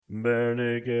Bare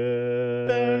naked,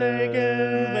 bare naked,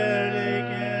 bare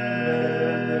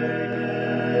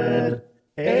naked,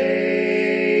 ABCs.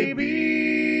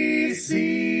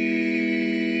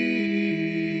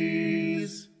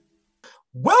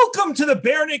 Welcome to the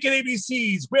Bare Naked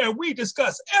ABCs, where we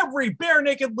discuss every Bare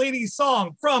Naked Ladies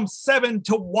song from 7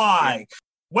 to Y.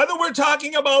 Whether we're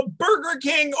talking about Burger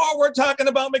King or we're talking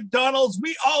about McDonald's,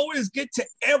 we always get to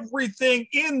everything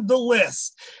in the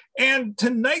list. And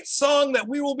tonight's song that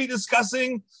we will be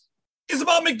discussing is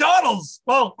about McDonald's.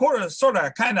 Well, sort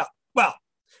of, kind of. Well,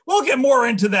 we'll get more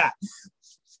into that.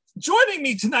 Joining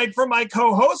me tonight for my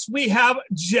co-hosts, we have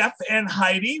Jeff and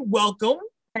Heidi. Welcome.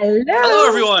 Hello. Hello,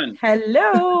 everyone.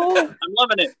 Hello. I'm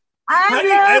loving it.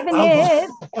 I'm loving it.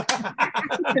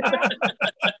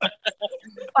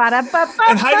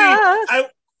 And Heidi,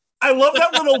 I love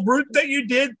that little route that you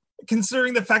did,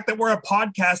 considering the fact that we're a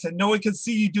podcast and no one can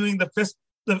see you doing the fist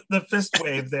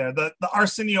wave there, the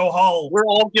Arsenio Hall. We're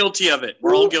all guilty of it.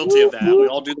 We're all guilty of that. We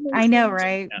all do the I know,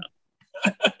 right?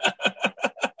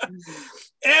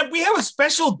 And we have a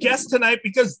special guest tonight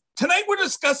because tonight we're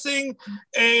discussing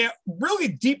a really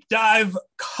deep dive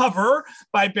cover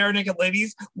by Bare Naked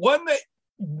Ladies, one that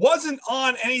wasn't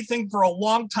on anything for a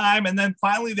long time, and then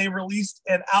finally they released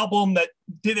an album that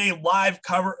did a live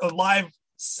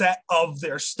set of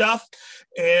their stuff,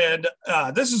 and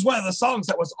this is one of the songs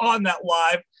that was on that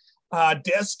live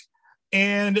disc,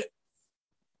 and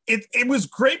it was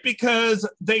great because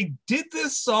they did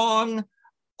this song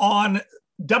on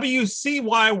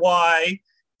WCYY,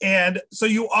 and so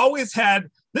you always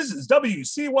had, this is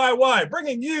WCYY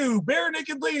bringing you Bare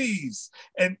Naked Ladies,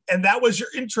 and that was your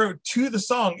intro to the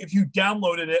song if you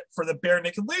downloaded it for the Bare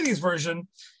Naked Ladies version.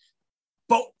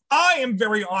 But I am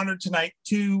very honored tonight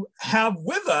to have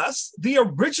with us the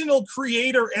original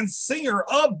creator and singer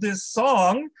of this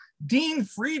song, Dean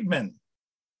Friedman.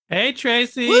 Hey,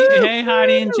 Tracy. Woo! Hey,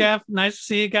 Heidi and Jeff. Nice to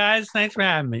see you guys. Thanks for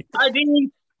having me. Hi,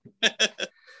 Dean.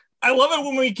 I love it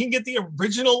when we can get the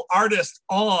original artist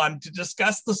on to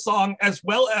discuss the song as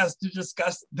well as to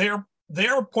discuss their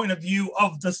point of view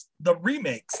of the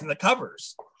remakes and the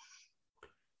covers.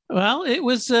 Well, it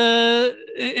was a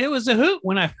hoot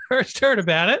when I first heard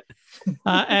about it,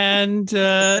 and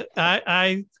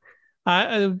I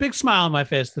a big smile on my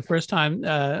face the first time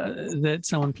that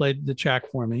someone played the track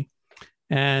for me,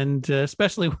 and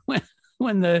especially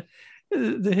when the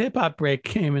hip hop break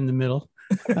came in the middle.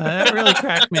 That really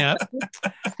cracked me up.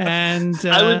 And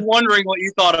I was wondering what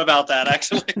you thought about that,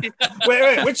 actually.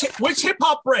 wait, which hip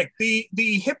hop break? The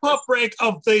hip hop break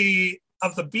of the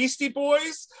Beastie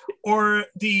Boys, or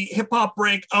the hip hop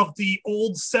break of the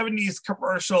old 70s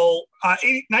commercial,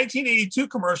 1982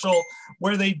 commercial,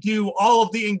 where they do all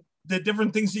of the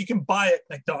different things that you can buy at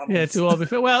McDonald's? Yeah, to all be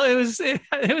fair. Well, it was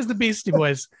the Beastie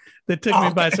Boys that took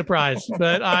me by surprise,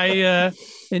 but I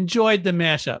enjoyed the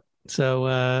mashup.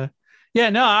 So. Yeah,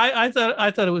 no, I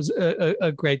thought it was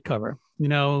a great cover. You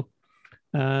know,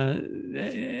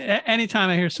 anytime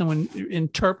I hear someone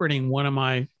interpreting one of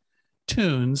my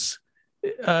tunes,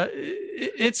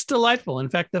 it's delightful. In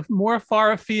fact, the more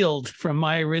far afield from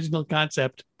my original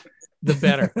concept, the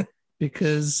better.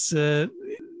 Because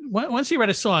once you write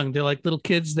a song, they're like little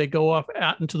kids. They go off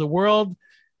out into the world,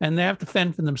 and they have to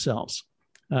fend for themselves.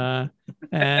 You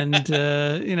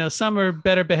know, some are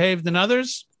better behaved than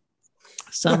others.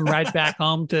 Some right back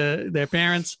home to their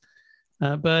parents,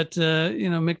 but you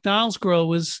know, McDonald's Girl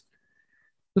was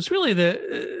really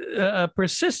a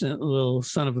persistent little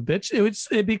son of a bitch.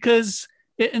 Because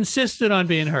it insisted on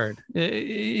being heard,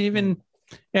 even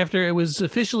after it was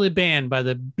officially banned by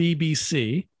the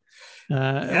BBC.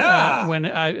 When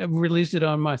I released it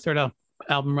on my third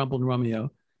album, Rumble and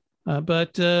Romeo,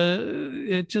 but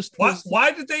it just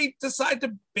why did they decide to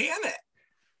ban it?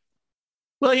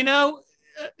 Well, you know.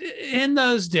 In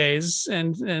those days,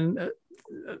 and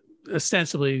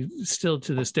ostensibly still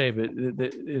to this day, but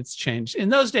it's changed. In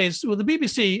those days, well, the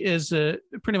BBC is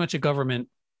pretty much a government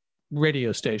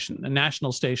radio station, a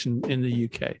national station in the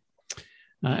UK,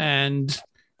 and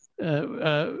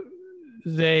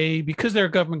because they're a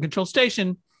government-controlled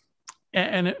station,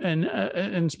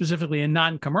 and specifically a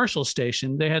non-commercial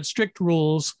station, they had strict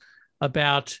rules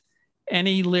about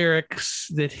any lyrics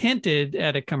that hinted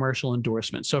at a commercial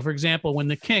endorsement. So, for example, when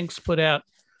the Kinks put out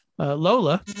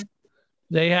Lola,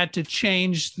 they had to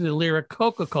change the lyric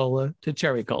Coca-Cola to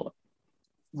Cherry Cola.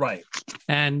 Right.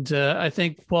 And I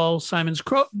think Paul Simon's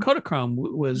Kodachrome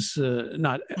was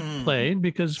not played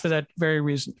because for that very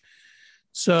reason.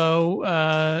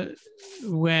 So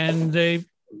when the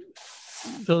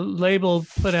label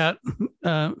put out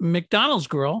McDonald's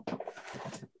Girl,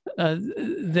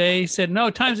 they said, no,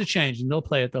 times have changed and they'll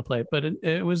play it. But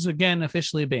it was again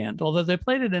officially banned, although they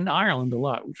played it in Ireland a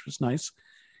lot, which was nice.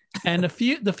 And the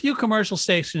few commercial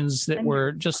stations that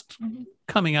were just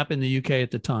coming up in the UK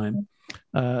at the time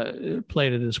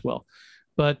played it as well.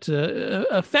 But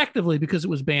effectively, because it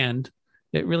was banned,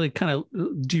 it really kind of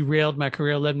derailed my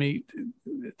career, led me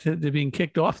to being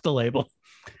kicked off the label.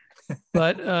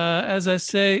 But as I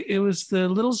say, it was the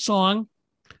little song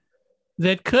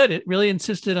that it really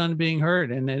insisted on being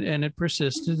heard, and it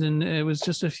persisted. And it was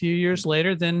just a few years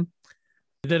later that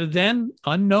a then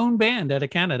unknown band out of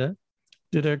Canada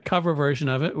did a cover version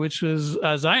of it, which was,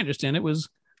 as I understand it, was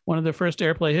one of their first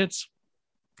airplay hits.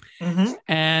 Mm-hmm.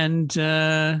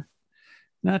 And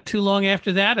not too long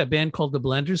after that, a band called the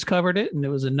Blenders covered it, and it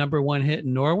was a #1 hit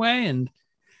in Norway. And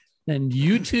then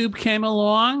YouTube came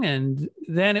along, and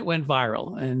then it went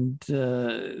viral. And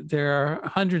there are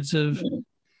hundreds of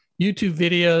YouTube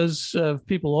videos of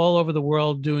people all over the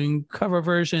world doing cover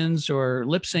versions or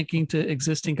lip syncing to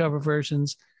existing cover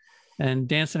versions and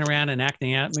dancing around and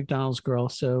acting out McDonald's Girl.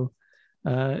 So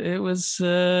it was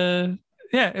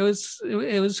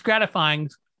gratifying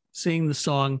seeing the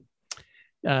song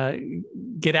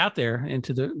get out there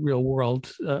into the real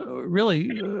world, really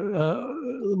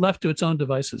left to its own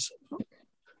devices.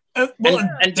 And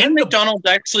didn't McDonald's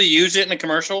actually use it in a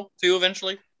commercial too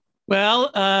eventually? Well,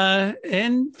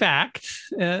 in fact,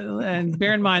 and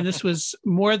bear in mind, this was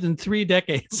more than 3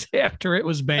 decades after it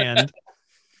was banned.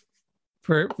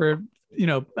 For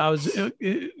I was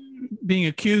being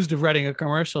accused of writing a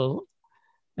commercial,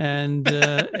 and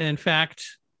in fact,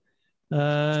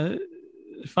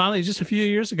 finally, just a few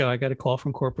years ago, I got a call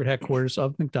from corporate headquarters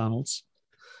of McDonald's,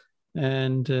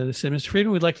 and they said, "Mr.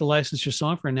 Friedman, we'd like to license your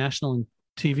song for a national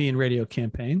TV and radio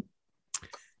campaign."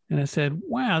 And I said,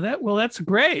 "Wow, that's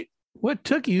great. What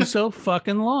took you so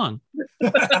fucking long?"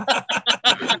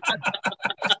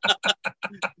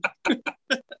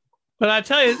 But I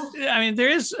tell you, I mean, there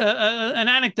is an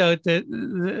anecdote that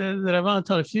I've only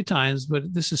told a few times,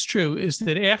 but this is true, is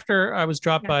that after I was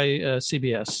dropped by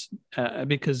CBS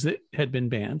because it had been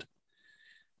banned,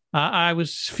 I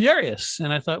was furious.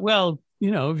 And I thought, well,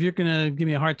 if you're going to give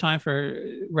me a hard time for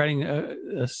writing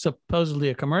supposedly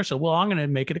a commercial, well, I'm going to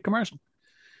make it a commercial.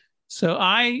 So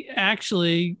I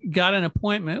actually got an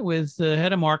appointment with the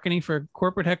head of marketing for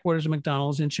corporate headquarters of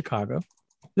McDonald's in Chicago.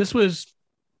 This was,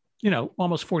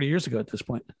 almost 40 years ago at this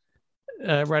point,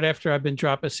 right after I'd been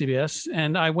dropped by CBS.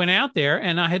 And I went out there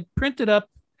and I had printed up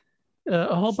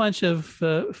a whole bunch of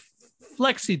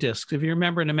flexi discs. If you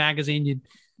remember in a magazine,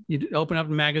 you'd open up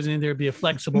the magazine, there'd be a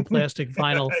flexible plastic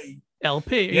vinyl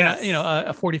LP, yes.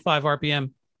 A 45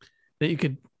 RPM that you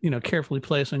could, carefully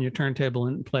place on your turntable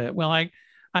and play it. Well, I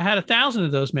had 1,000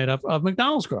 of those made up of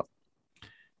McDonald's Girl.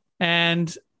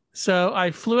 And so I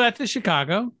flew out to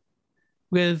Chicago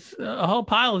with a whole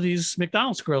pile of these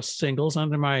McDonald's Girl singles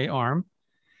under my arm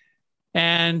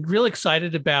and really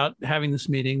excited about having this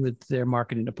meeting with their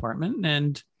marketing department.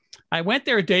 And I went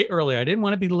there a day early. I didn't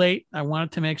want to be late. I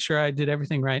wanted to make sure I did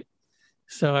everything right.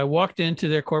 So I walked into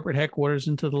their corporate headquarters,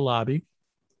 into the lobby,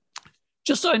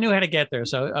 just so I knew how to get there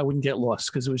so I wouldn't get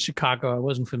lost because it was Chicago. I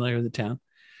wasn't familiar with the town.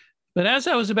 But as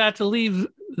I was about to leave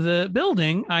the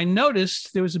building, I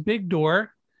noticed there was a big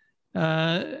door.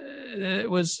 Someone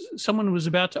was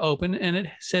about to open, and it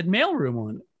said mailroom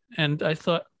on it. And I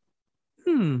thought,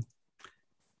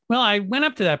 Well, I went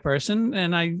up to that person,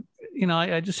 and I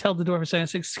just held the door for a second. I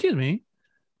said, "Excuse me,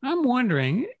 I'm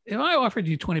wondering if I offered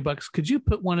you $20, could you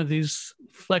put one of these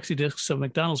flexi discs of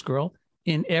McDonald's Girl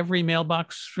in every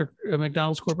mailbox for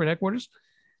McDonald's corporate headquarters?"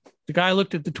 The guy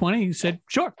looked at the 20. He said,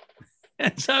 "Sure."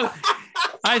 And so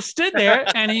I stood there,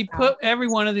 and he put every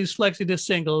one of these flexi disc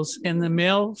singles in the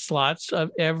mail slots of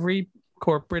every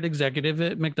corporate executive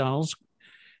at McDonald's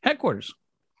headquarters.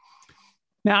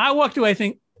 Now I walked away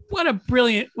thinking, what a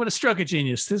stroke of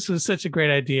genius. This was such a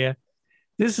great idea.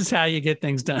 This is how you get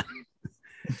things done.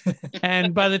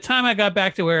 And by the time I got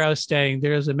back to where I was staying,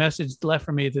 there was a message left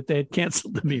for me that they had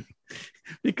canceled the meeting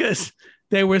because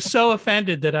they were so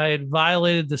offended that I had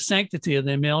violated the sanctity of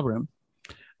their mailroom.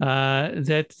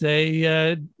 That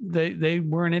they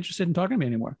weren't interested in talking to me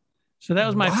anymore. So that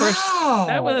was my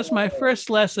my first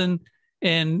lesson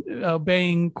in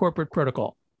obeying corporate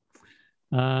protocol.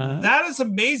 That is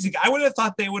amazing. I would have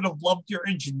thought they would have loved your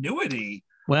ingenuity.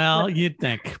 Well, you'd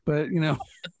think, but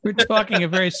we're talking a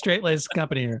very straight-laced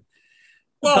company here.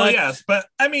 Well, yes, but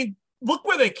I mean, look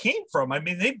where they came from. I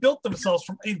mean, they built themselves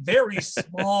from a very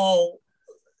small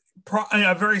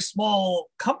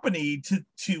company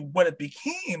to what it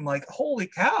became. Like, holy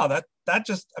cow, that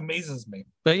just amazes me.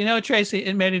 But Tracy,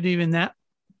 it made it even that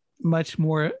much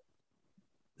more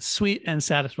sweet and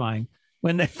satisfying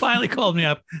when they finally called me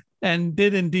up and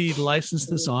did indeed license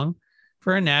the song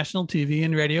for a national TV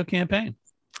and radio campaign.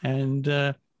 And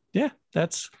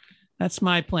that's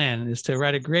my plan, is to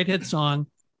write a great hit song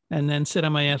and then sit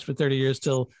on my ass for 30 years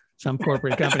till some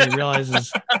corporate company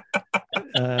realizes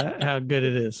how good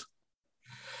it is.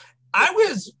 I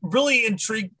was really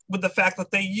intrigued with the fact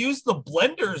that they used the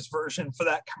Blenders version for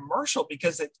that commercial,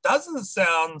 because it doesn't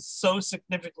sound so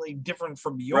significantly different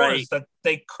from yours that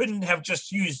they couldn't have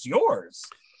just used yours.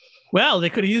 Well, they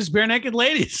could have used Bare Naked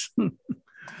Ladies.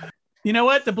 You know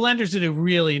what? The Blenders did a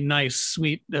really nice,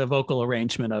 sweet vocal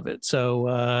arrangement of it.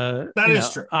 So that is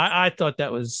true. I thought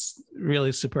that was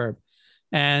really superb.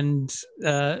 And,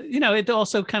 it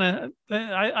also kind of,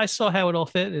 I saw how it all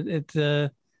fit.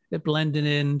 It blended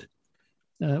in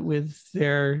with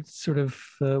their sort of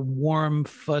warm,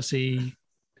 fuzzy,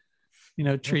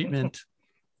 treatment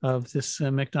of this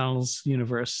McDonald's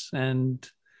universe. And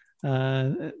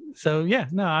I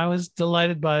was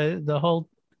delighted by the whole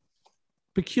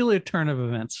peculiar turn of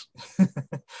events.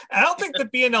 I don't think the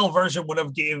B&L version would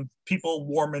have gave people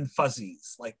warm and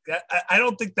fuzzies like that. I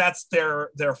don't think that's their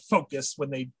focus when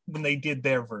they did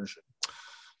their version.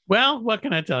 Well, what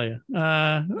can I tell you?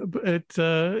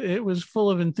 It was full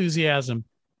of enthusiasm,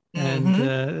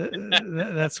 and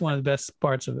that's one of the best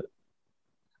parts of it.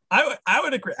 I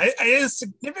would agree. It is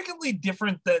significantly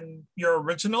different than your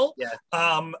original. Yeah.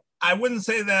 I wouldn't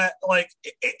say that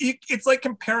it's like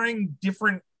comparing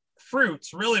different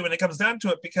fruits, really, when it comes down to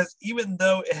it, because even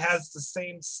though it has the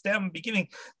same stem beginning,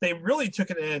 they really took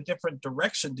it in a different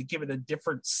direction to give it a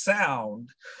different sound.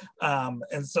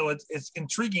 And so it's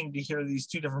intriguing to hear these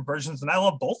two different versions, and I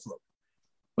love both of them.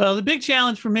 Well, the big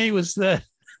challenge for me was that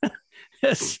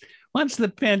once the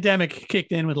pandemic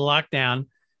kicked in with the lockdown,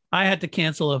 I had to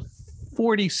cancel a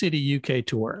 40-city UK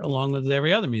tour along with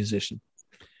every other musician.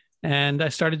 And I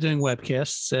started doing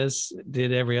webcasts, as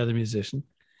did every other musician.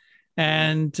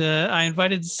 And I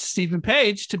invited Stephen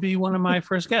Page to be one of my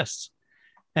first guests.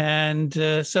 And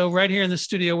so right here in the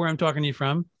studio where I'm talking to you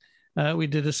from, we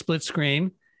did a split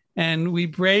screen, and we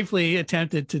bravely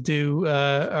attempted to do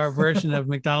our version of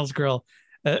McDonald's Girl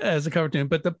as a cover tune.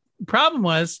 But the problem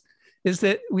is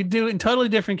that we do it in totally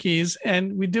different keys,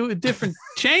 and we do it different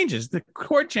changes, the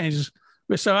chord changes.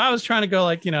 So I was trying to go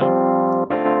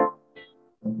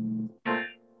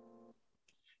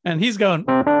and he's going.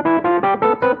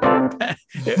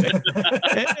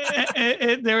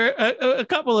 There were a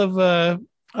couple of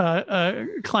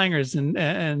clangers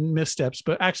and missteps,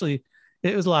 but actually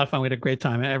it was a lot of fun. We had a great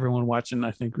time. Everyone watching,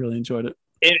 I think, really enjoyed it.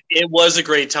 It was a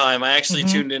great time. I actually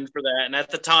tuned in for that. And at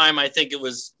the time, I think it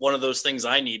was one of those things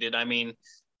I needed. I mean,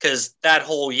 because that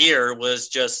whole year was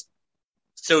just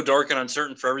so dark and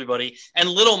uncertain for everybody. And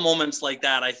little moments like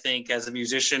that, I think, as a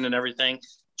musician and everything,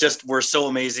 just were so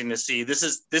amazing to see. This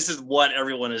is what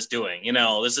everyone is doing.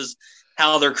 This is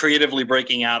how they're creatively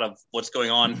breaking out of what's going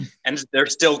on. And they're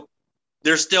still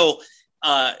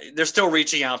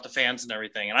reaching out to fans and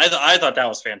everything. And I thought that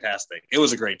was fantastic. It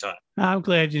was a great time. I'm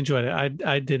glad you enjoyed it.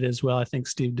 I did as well. I think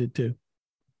Steve did too.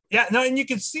 Yeah, no, and you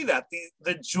can see that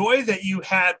the joy that you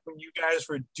had when you guys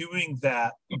were doing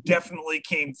that definitely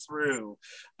came through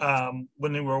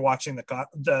when we were watching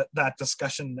that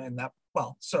discussion and that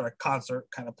sort of concert,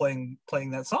 kind of playing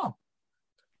that song.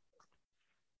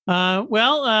 I'm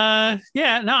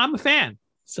a fan.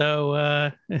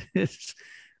 So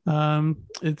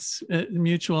it's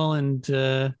mutual,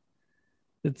 and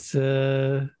it's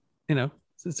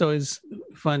always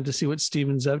fun to see what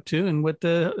Steven's up to and what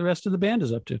the rest of the band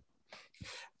is up to.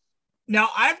 Now,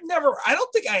 I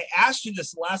don't think I asked you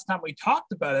this last time we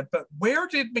talked about it, but where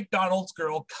did McDonald's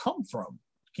Girl come from?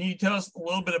 Can you tell us a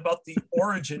little bit about the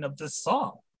origin of this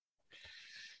song?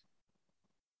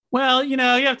 Well, you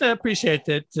have to appreciate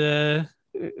that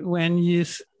when you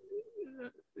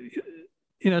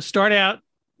start out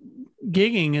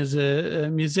gigging as a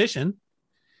musician,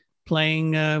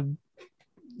 playing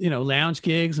lounge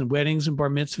gigs and weddings and bar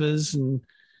mitzvahs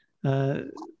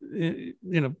and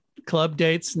club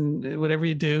dates and whatever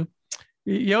you do,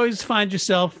 you always find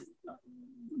yourself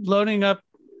loading up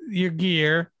your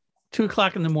gear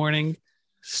 2:00 in the morning,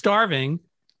 starving,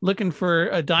 looking for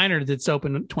a diner that's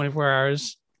open 24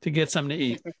 hours to get something to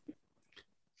eat.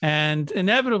 And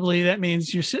inevitably that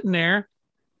means you're sitting there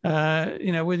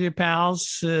with your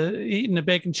pals eating a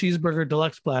bacon cheeseburger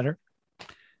deluxe platter,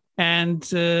 and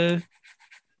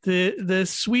the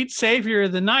sweet savior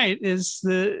of the night is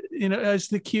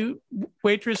the cute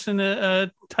waitress in a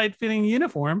tight-fitting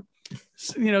uniform,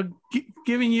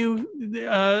 giving you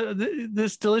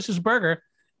this delicious burger,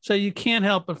 so you can't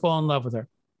help but fall in love with her.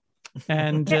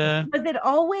 And was it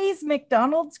always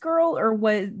McDonald's girl, or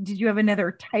did you have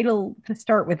another title to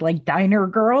start with, like Diner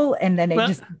Girl, and then it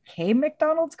just became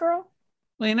McDonald's Girl?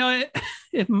 Well,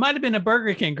 it might have been a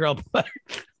Burger King girl, but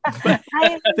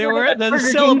the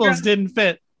syllables didn't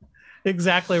fit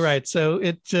exactly right. So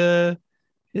it just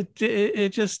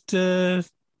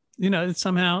it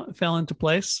somehow fell into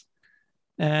place,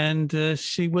 and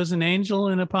she was an angel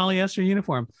in a polyester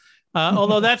uniform.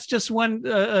 Although that's just one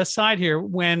aside here.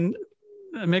 When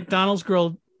McDonald's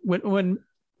Girl, when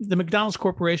the McDonald's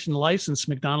Corporation licensed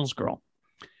McDonald's Girl,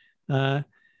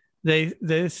 they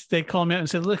called me out and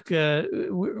said, "Look,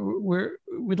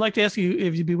 we'd like to ask you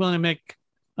if you'd be willing to make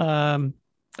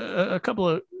a couple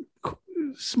of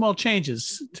small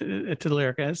changes to the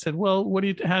lyric." I said, "Well, what do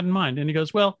you have in mind?" And he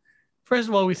goes, "Well, first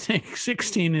of all, we think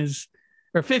 15 is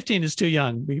too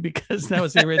young, because that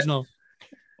was the original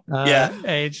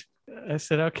age." I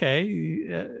said,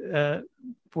 "Okay,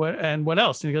 what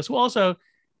else?" And he goes, "Well, also,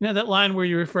 that line where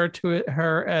you refer to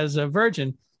her as a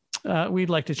virgin, we'd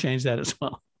like to change that as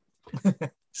well."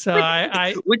 So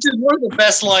which is one of the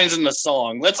best lines in the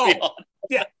song. Let's be honest.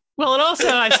 Yeah. Well, and also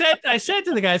I said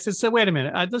to the guy, I said, "So wait a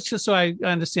minute, let's just so I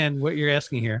understand what you're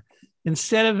asking here.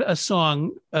 Instead of a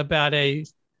song about a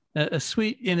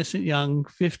sweet, innocent, young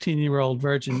 15-year-old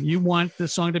virgin, you want the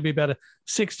song to be about a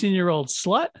 16-year-old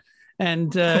slut?"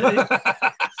 And so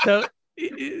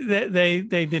they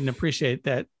didn't appreciate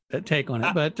that take on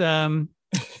it. But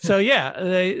so yeah,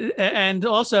 and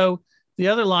also the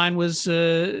other line was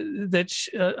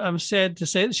that I'm sad to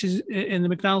say that she's in the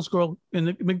McDonald's Girl, in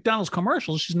the McDonald's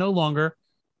commercial, she's no longer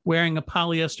wearing a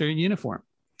polyester uniform.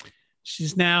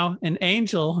 She's now an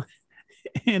angel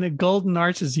in a Golden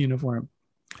Arches uniform.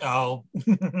 Oh,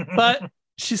 but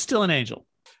she's still an angel.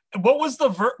 What was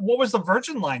the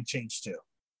virgin line changed to?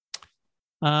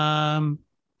 I'm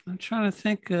trying to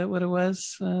think what it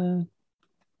was.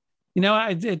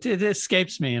 It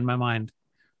escapes me in my mind.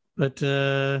 But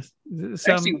I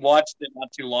actually watched it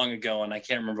not too long ago, and I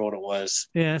can't remember what it was.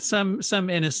 Yeah, some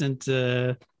innocent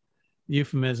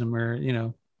euphemism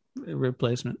or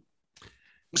replacement.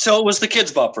 So it was the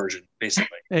Kids Bop version,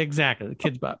 basically. Exactly, the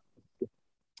Kids Bop.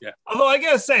 Yeah. Although I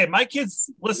gotta say, my kids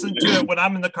listen to it when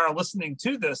I'm in the car listening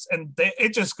to this, and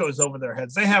it just goes over their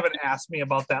heads. They haven't asked me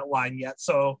about that line yet,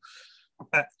 so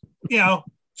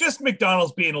just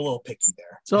McDonald's being a little picky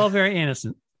there. It's all very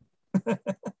innocent.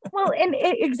 Well,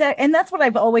 and that's what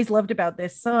I've always loved about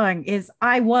this song is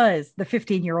I was the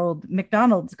 15-year-old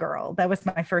McDonald's girl. That was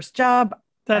my first job.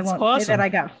 That's awesome. That I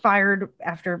got fired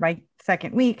after my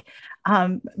second week.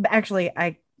 Actually,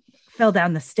 I fell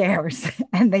down the stairs,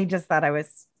 and they just thought I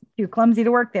was too clumsy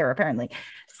to work there, apparently.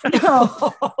 So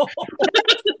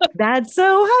that's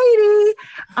so Heidi.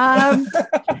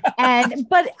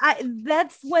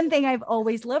 That's one thing I've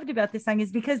always loved about this song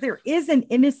is because there is an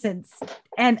innocence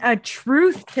and a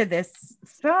truth to this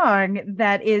song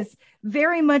that is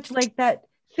very much like that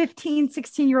 15,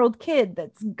 16-year-old kid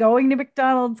that's going to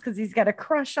McDonald's because he's got a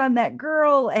crush on that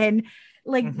girl. And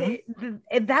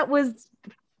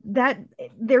that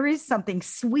there is something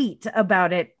sweet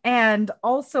about it and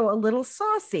also a little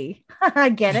saucy. I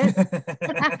get it.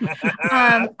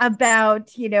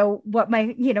 About, what my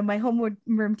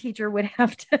homeroom teacher would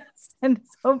have to send us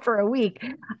home for a week.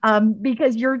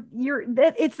 Because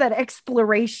it's that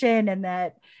exploration and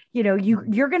that,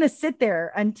 you're going to sit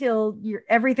there until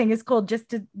everything is cold just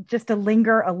to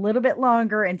linger a little bit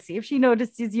longer and see if she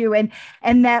notices you. And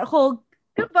that whole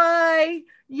goodbye,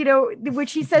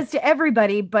 which he says to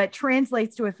everybody, but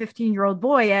translates to a 15-year-old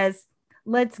boy as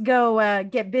let's go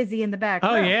get busy in the back.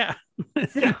 Oh, room. yeah.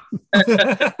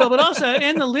 But also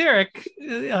in the lyric,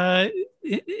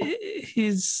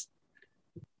 he's,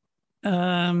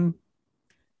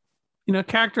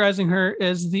 characterizing her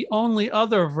as the only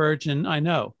other virgin I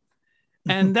know.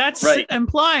 And that's right.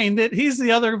 Implying that he's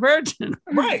the other virgin.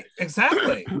 Right.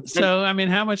 Exactly. So,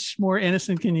 how much more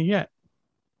innocent can you get?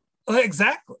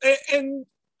 Exactly. And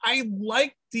I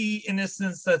like the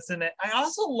innocence that's in it. I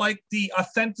also like the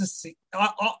authenticity.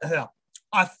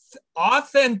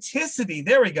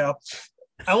 There we go.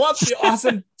 I love the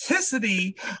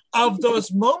authenticity of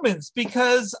those moments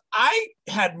because I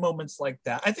had moments like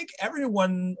that. I think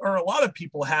everyone or a lot of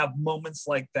people have moments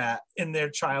like that in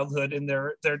their childhood, in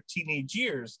their teenage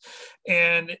years.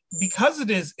 And because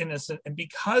it is innocent and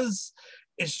because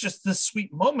it's just this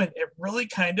sweet moment, it really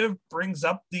kind of brings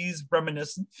up these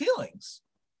reminiscent feelings.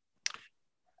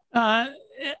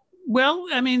 Well,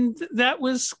 that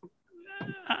was,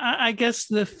 I guess,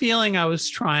 the feeling I was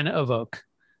trying to evoke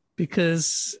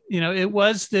because, it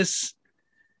was the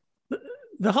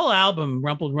whole album,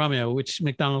 Rumpled Romeo, which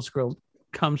McDonald's Girl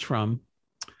comes from,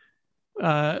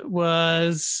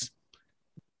 was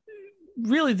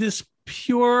really this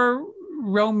pure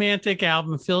romantic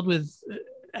album filled with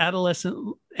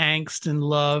adolescent angst and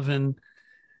love, and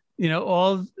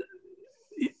all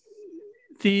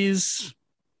these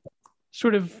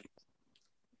sort of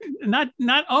not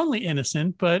only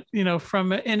innocent, but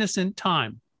from an innocent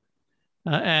time,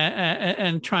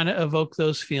 and trying to evoke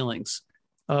those feelings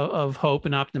of hope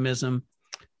and optimism,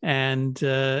 and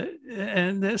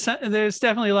there's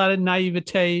definitely a lot of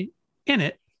naivete in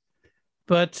it,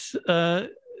 but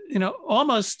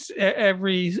almost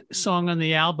every song on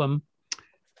the album,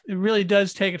 it really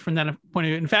does take it from that point of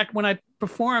view. In fact, when I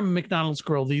perform McDonald's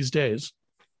Girl these days,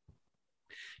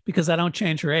 because I don't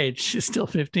change her age, she's still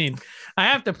 15, I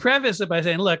have to preface it by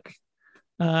saying, look,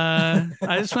 I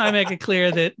just want to make it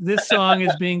clear that this song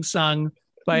is being sung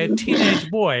by a teenage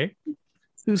boy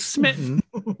who's smitten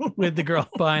with the girl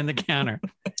behind the counter.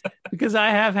 Because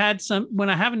I have had when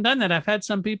I haven't done that, I've had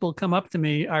some people come up to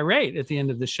me irate at the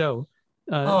end of the show,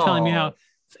 telling me how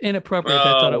inappropriate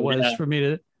I thought it was for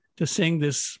me to sing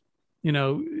this,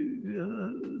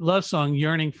 love song,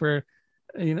 yearning for,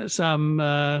 some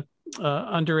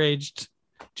underage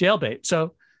jailbait.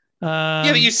 So,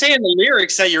 but you say in the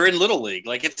lyrics that you're in Little League,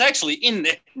 like it's actually in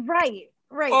there. Right.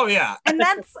 Oh yeah. And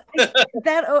that's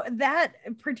that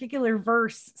particular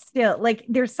verse still, like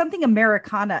there's something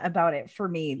Americana about it for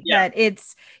me, that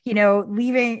it's,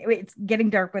 it's getting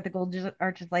dark with the gold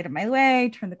arches light up my way,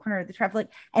 turn the corner of the traffic light.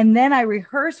 And then I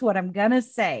rehearse what I'm going to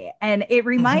say. And it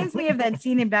reminds me of that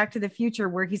scene in Back to the Future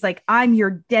where he's like, I'm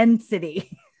your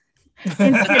density.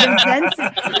 Instead of density,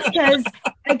 because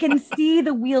I can see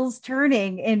the wheels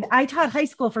turning. And I taught high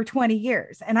school for 20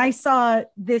 years, and I saw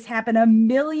this happen a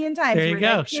million times. There you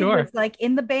go. Sure. Was like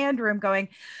in the band room going,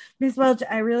 Ms. Welch,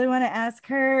 I really want to ask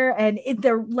her. And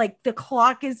the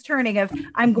clock is turning of,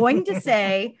 I'm going to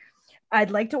say,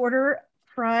 I'd like to order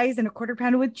fries and a quarter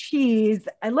pounder with cheese.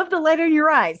 I love the light in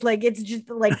your eyes. Like, it's just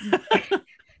like...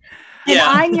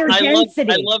 I'm your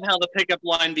density. I love how the pickup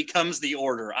line becomes the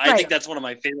order. I think that's one of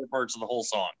my favorite parts of the whole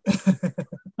song.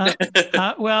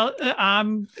 Well,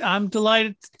 I'm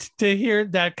delighted to hear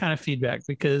that kind of feedback,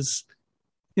 because,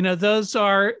 those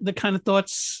are the kind of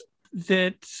thoughts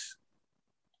that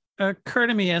occur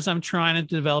to me as I'm trying to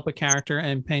develop a character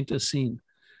and paint a scene.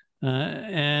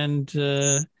 Even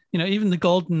the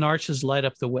golden arches light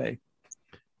up the way.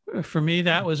 For me,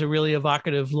 that was a really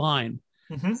evocative line.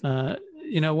 Mm-hmm.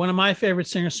 One of my favorite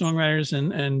singer-songwriters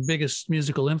and biggest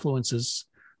musical influences,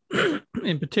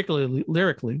 in particular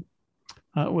lyrically,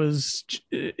 is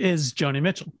Joni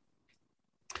Mitchell.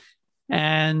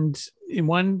 And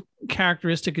one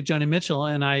characteristic of Joni Mitchell,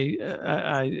 and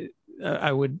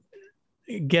I would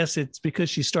guess it's because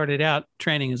she started out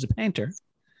training as a painter,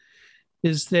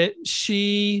 is that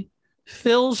she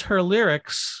fills her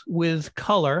lyrics with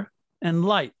color and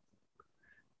light.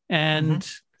 And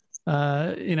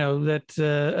a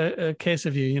case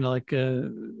of you, like,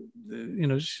 in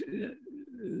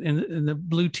the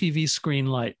blue TV screen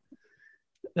light,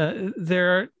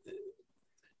 there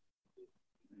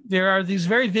are these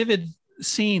very vivid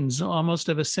scenes, almost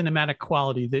of a cinematic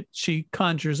quality, that she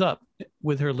conjures up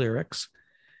with her lyrics,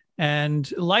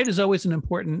 and light is always an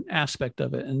important aspect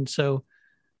of it. And so,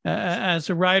 as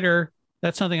a writer,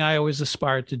 that's something I always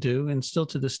aspired to do, and still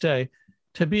to this day,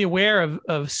 to be aware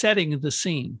of setting the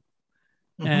scene.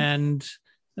 Mm-hmm. And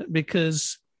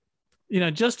because,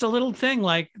 just a little thing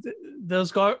like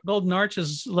those golden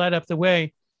arches light up the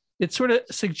way, it sort of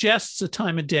suggests a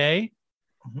time of day.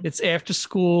 Mm-hmm. It's after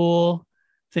school.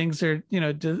 Things are,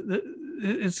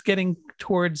 it's getting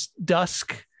towards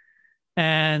dusk,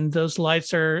 and those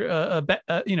lights are,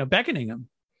 beckoning them.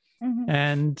 Mm-hmm.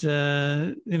 And,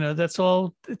 that's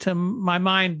all, to my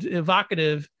mind,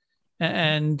 evocative.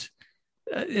 And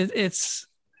it's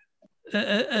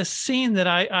a scene that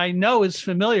I know is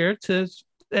familiar to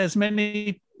as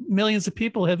many millions of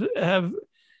people have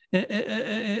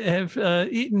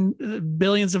eaten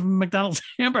billions of McDonald's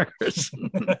hamburgers.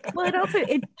 Well,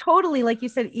 it totally, like you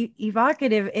said,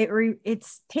 evocative. It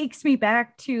takes me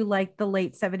back to like the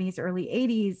late 70s, early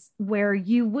 80s, where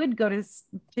you would go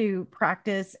to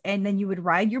practice, and then you would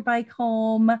ride your bike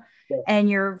home, and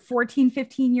you're 14,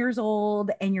 15 years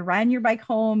old, and you're riding your bike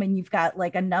home, and you've got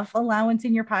like enough allowance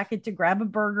in your pocket to grab a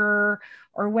burger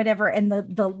or whatever. And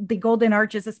the golden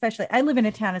arches, especially. I live in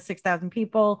a town of 6,000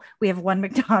 people. We have one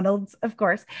McDonald's, of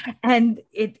course, and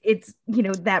it's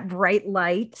that bright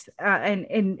light, and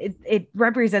it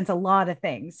represents a lot of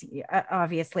things,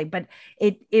 obviously, but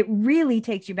it really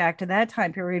takes you back to that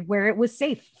time period where it was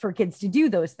safe for kids to do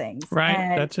those things. Right.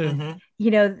 And, That's it.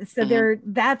 So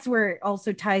that's where it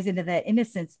also ties into that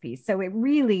innocence piece. So it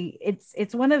really,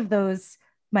 it's one of those,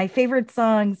 my favorite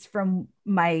songs from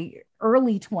my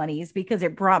early 20s, because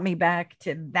it brought me back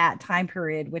to that time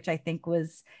period, which I think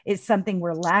is something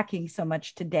we're lacking so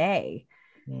much today.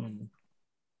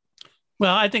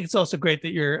 Well, I think it's also great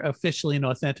that you're officially an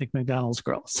authentic McDonald's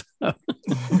girl. So.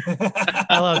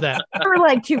 I love that. For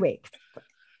like 2 weeks.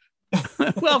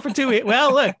 Well, for 2 weeks.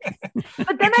 Well, look.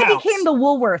 But then I became the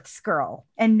Woolworths girl,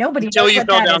 and nobody knows what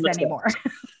that is anymore.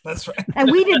 That's right. And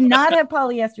we did not have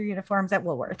polyester uniforms at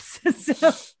Woolworths.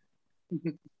 So.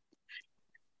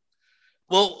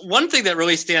 Well, one thing that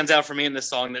really stands out for me in this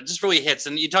song that just really hits,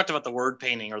 and you talked about the word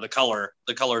painting or the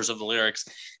colors of the lyrics,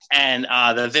 and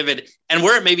the vivid, and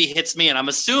where it maybe hits me, and I'm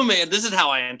assuming this is how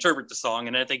I interpret the song,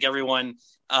 and I think everyone,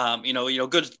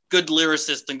 good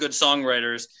lyricists and good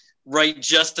songwriters write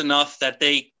just enough that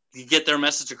they get their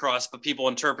message across, but people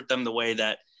interpret them the way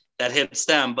that hits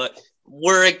them. But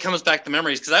where it comes back to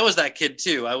memories, because I was that kid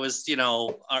too. I was,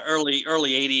 early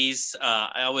 80s.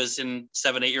 I was in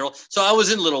 7-8-year-old. So I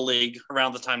was in Little League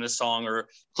around the time this song, or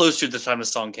close to the time the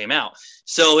song came out.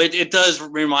 So it does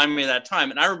remind me of that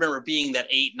time. And I remember being that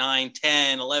 8, 9,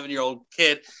 10, 11-year-old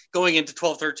kid going into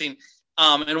 12, 13.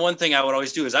 And one thing I would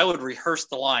always do is I would rehearse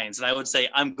the lines, and I would say,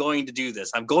 I'm going to do this.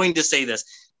 I'm going to say this.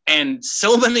 And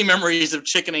so many memories of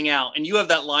chickening out. And you have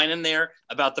that line in there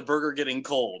about the burger getting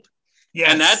cold.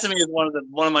 Yes. And that to me is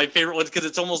one of my favorite ones, because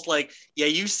it's almost like, yeah,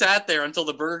 you sat there until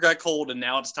the burger got cold and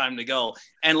now it's time to go.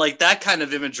 And like that kind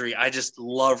of imagery, I just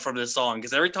love from this song,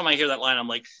 because every time I hear that line, I'm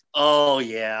like, oh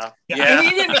yeah. And he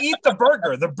didn't eat the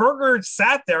burger. The burger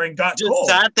sat there and got just cold.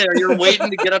 Sat there. You're waiting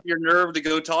to get up your nerve to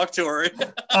go talk to her.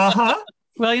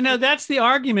 Well, that's the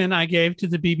argument I gave to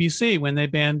the BBC when they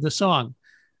banned the song.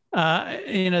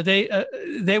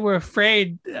 They were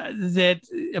afraid that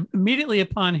immediately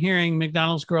upon hearing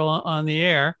McDonald's Girl on the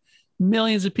air,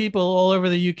 millions of people all over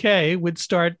the UK would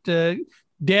start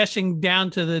dashing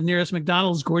down to the nearest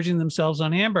McDonald's, gorging themselves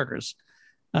on hamburgers.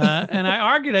 And I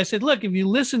argued, I said, look, if you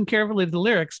listen carefully to the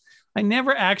lyrics, I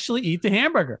never actually eat the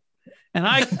hamburger. And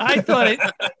I thought it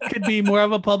could be more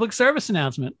of a public service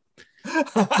announcement,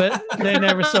 but they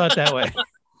never saw it that way.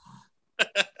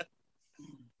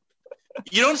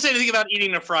 You don't say anything about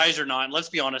eating the fries or not. And let's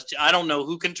be honest, I don't know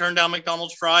who can turn down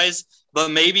McDonald's fries, but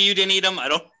maybe you didn't eat them. I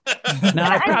don't. No,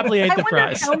 I probably ate the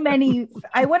fries.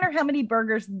 I wonder how many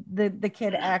burgers the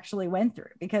kid actually went through,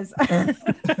 because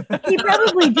he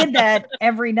probably did that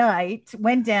every night,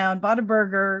 went down, bought a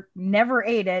burger, never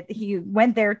ate it. He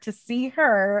went there to see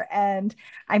her. And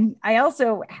I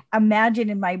also imagine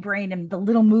in my brain, and the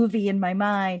little movie in my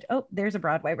mind, oh, there's a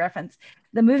Broadway reference,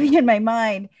 the movie in my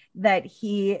mind, that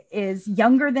he is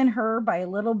younger than her by a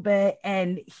little bit.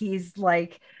 And he's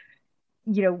like,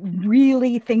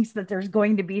 really thinks that there's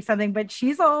going to be something, but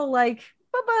she's all like,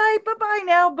 bye-bye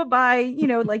now, bye-bye,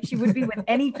 like she would be with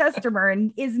any customer,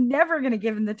 and is never going to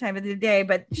give him the time of the day.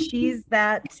 But she's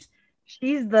the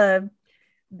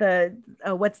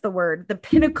what's the word? The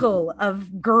pinnacle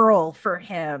of girl for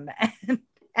him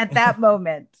at that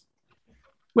moment.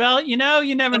 Well, you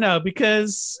never know,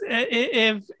 because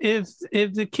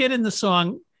if the kid in the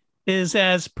song is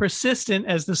as persistent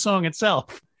as the song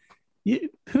itself,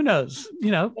 who knows?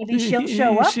 Maybe she'll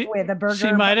show up with a burger.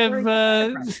 She might have,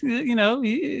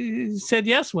 said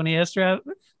yes when he asked her out.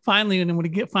 Finally, and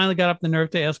when he finally got up the nerve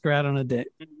to ask her out on a date.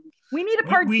 We need a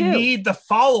part we two. We need the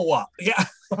follow-up. Yeah.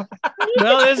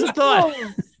 Well, there's a thought.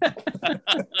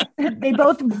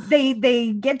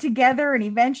 they get together, and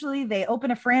eventually they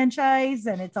open a franchise,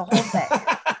 and it's a whole thing.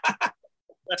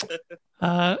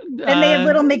 And they have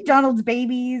little McDonald's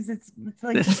babies. It's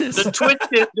like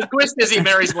the twist is he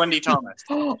marries Wendy Thomas.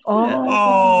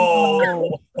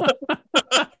 Oh.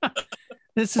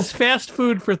 This is fast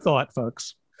food for thought,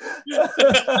 folks.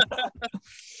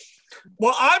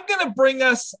 Well, I'm going to bring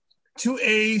us to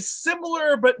a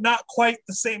similar but not quite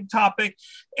the same topic,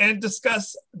 and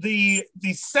discuss the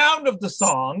sound of the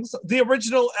songs, the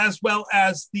original as well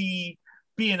as the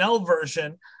B&L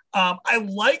version. I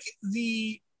like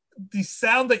the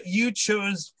sound that you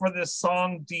chose for this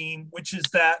song, Dean, which is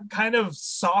that kind of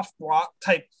soft rock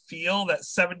type feel, that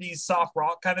 70s soft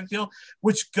rock kind of feel,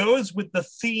 which goes with the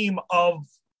theme of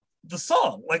the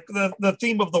song, like the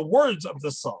theme of the words of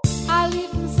the song. I leave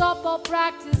from softball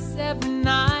practice every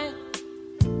night.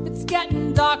 It's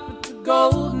getting dark, but the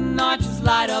golden arches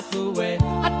light up the way.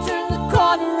 I turn the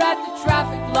corner at the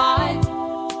traffic light.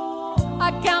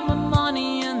 I count my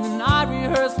money and then I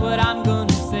rehearse what I'm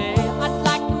gonna say. I'd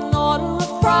like an order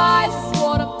of fries,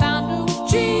 quarter pounder with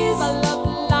cheese. I love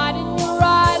the light in your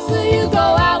eyes. Will you go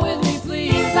out with me,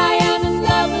 please? I am in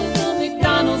love with a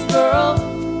McDonald's girl.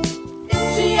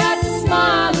 She has a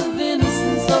smile of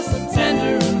innocence, so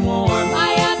tender and warm.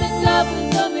 I am in love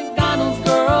with a McDonald's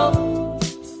girl.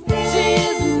 She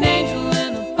is an angel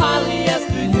in a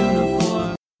polyester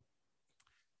uniform.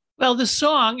 Well, the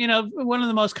song, one of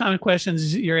the most common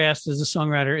questions you're asked as a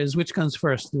songwriter is which comes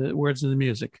first, the words or the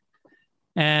music?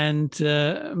 And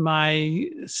my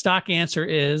stock answer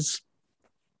is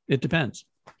it depends.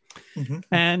 Mm-hmm.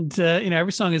 And,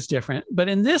 every song is different. But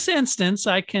in this instance,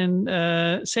 I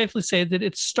can safely say that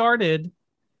it started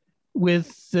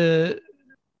with the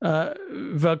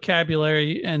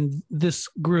vocabulary and this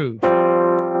groove.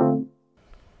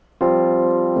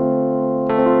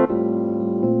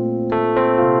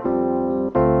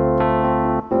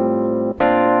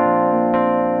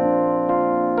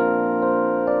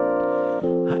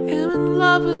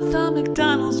 With a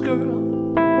McDonald's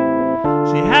girl,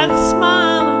 she has a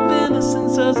smile of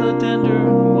innocence as a tender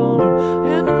and warm.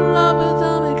 I'm in love with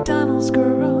a McDonald's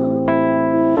girl.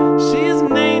 She is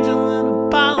an angel in a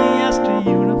polyester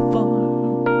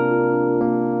uniform.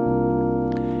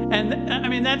 And I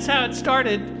mean, that's how it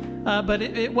started, but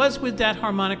it was with that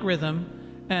harmonic rhythm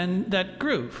and that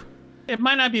groove. It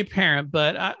might not be apparent,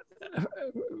 but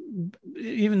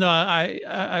even though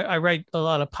I write a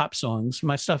lot of pop songs,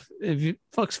 my stuff, if you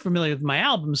folks familiar with my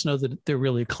albums know that they're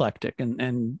really eclectic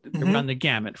and they run the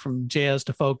gamut from jazz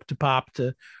to folk to pop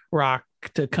to rock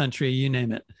to country, you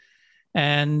name it.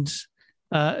 And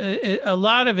a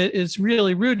lot of it is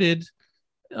really rooted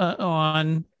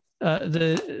on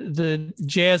the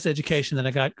jazz education that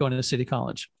I got going to City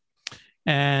College.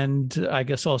 And I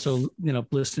guess also,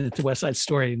 listening to West Side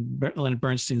Story and Leonard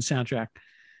Bernstein's soundtrack.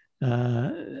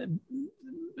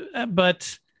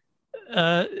 But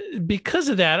because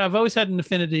of that, I've always had an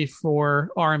affinity for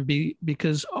R&B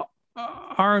because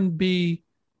R&B,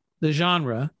 the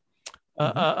genre,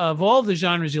 of all the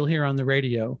genres you'll hear on the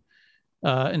radio,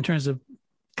 in terms of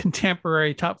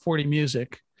contemporary top 40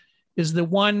 music, is the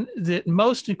one that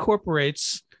most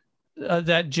incorporates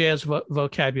that jazz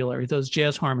vocabulary, those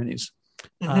jazz harmonies,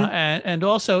 and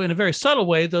also in a very subtle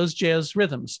way, those jazz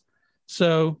rhythms.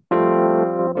 So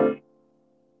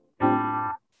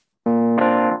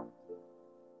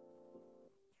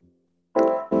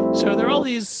there are all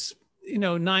these,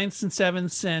 ninths and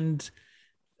sevenths and,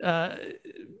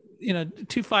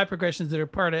 2/5 progressions that are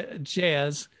part of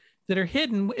jazz that are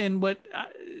hidden in what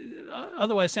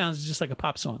otherwise sounds just like a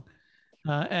pop song,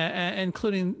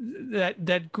 including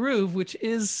that groove, which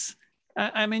is,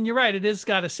 you're right, it has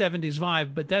got a 70s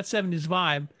vibe, but that 70s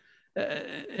vibe,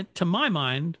 to my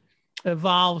mind,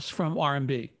 evolves from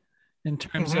R&B in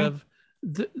terms of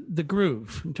the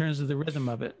groove, in terms of the rhythm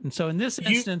of it. And so in this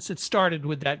instance, it started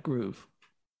with that groove.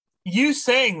 You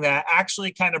saying that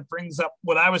actually kind of brings up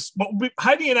what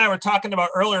Heidi and I were talking about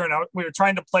earlier, and we were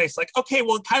trying to place like, okay,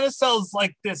 well, it kind of sounds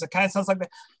like this. It kind of sounds like that.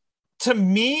 To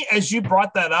me, as you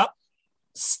brought that up,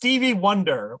 Stevie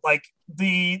Wonder, like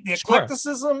the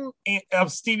eclecticism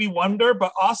of Stevie Wonder,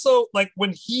 but also like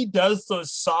when he does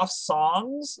those soft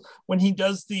songs, when he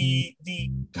does the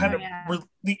kind of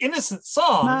the innocent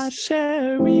songs. My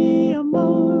Sherry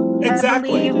Amore.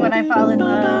 Exactly. I When I Fall in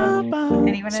Love.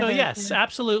 So yes,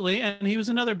 absolutely, and he was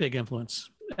another big influence,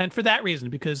 and for that reason,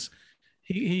 because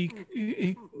he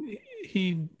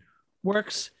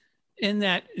works in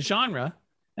that genre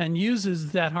and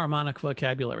uses that harmonic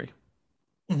vocabulary.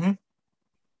 Mm-hmm.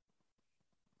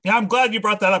 Yeah, I'm glad you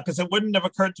brought that up because it wouldn't have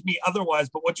occurred to me otherwise.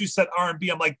 But what you said, R&B,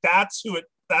 I'm like, that's who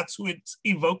it's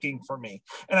evoking for me.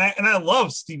 And I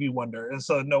love Stevie Wonder, and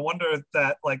so no wonder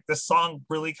that like this song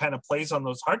really kind of plays on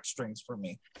those heartstrings for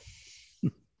me.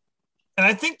 And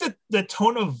I think that the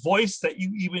tone of voice that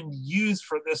you even use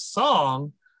for this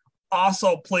song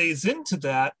also plays into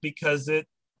that because it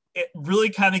really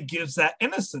kind of gives that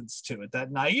innocence to it,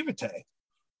 that naivete.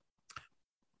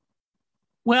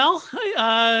 Well,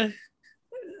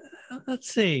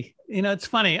 let's see. It's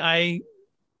funny.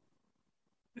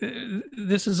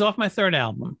 This is off my third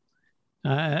album,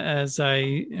 as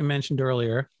I mentioned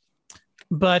earlier,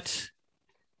 but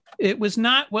it was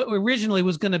not what originally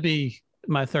was going to be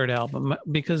my third album,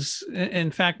 because in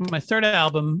fact, my third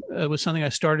album was something I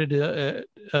started at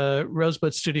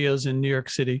Rosebud Studios in New York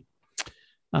City.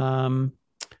 And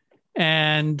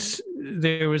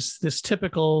there was this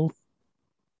typical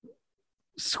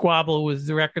squabble with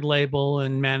the record label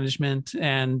and management,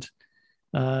 and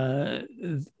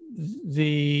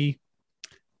the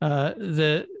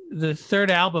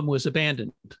third album was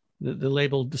abandoned. The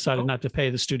label decided not to pay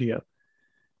the studio,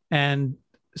 and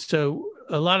so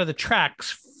a lot of the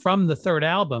tracks from the third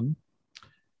album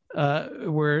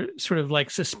were sort of like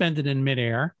suspended in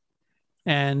midair,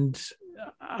 and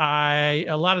a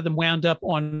lot of them wound up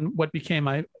on what became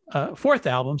my fourth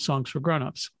album, Songs for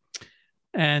Grown-Ups.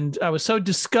 And I was so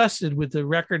disgusted with the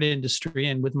record industry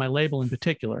and with my label in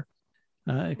particular,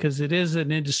 because it is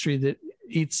an industry that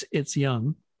eats its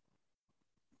young,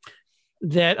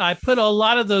 that I put a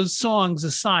lot of those songs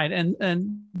aside.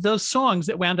 And those songs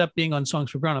that wound up being on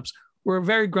Songs for Grown-Ups were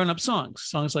very grown-up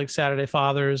songs like Saturday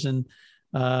Fathers and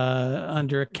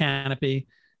Under a Canopy.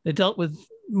 They dealt with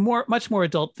much more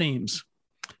adult themes.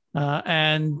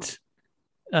 I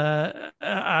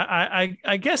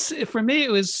guess for me,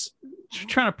 it was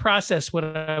trying to process what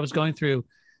I was going through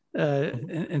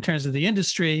in terms of the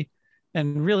industry,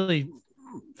 and really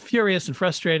furious and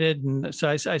frustrated. And so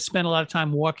I spent a lot of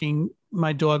time walking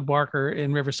my dog Barker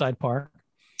in Riverside Park,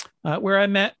 where I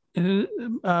met the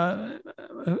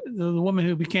woman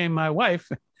who became my wife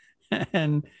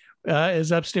and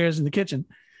is upstairs in the kitchen.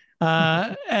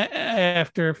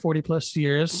 After 40 plus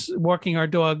years walking our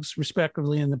dogs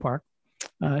respectively in the park.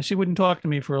 She wouldn't talk to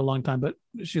me for a long time, but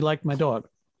she liked my dog.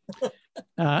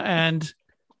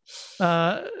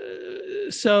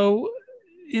 So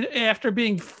after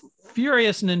being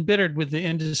furious and embittered with the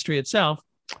industry itself,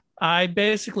 I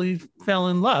basically fell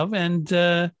in love,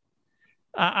 and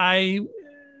I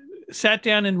sat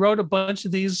down and wrote a bunch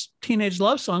of these teenage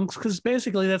love songs, because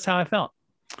basically that's how I felt.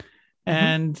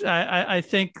 And I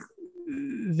think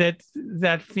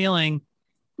that feeling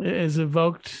is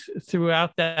evoked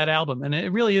throughout that album. And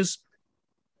it really is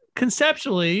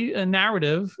conceptually a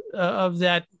narrative of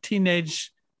that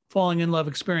teenage falling in love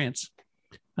experience.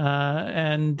 But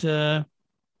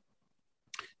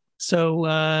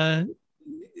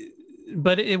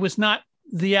it was not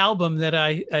the album that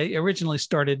I originally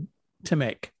started to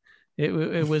make.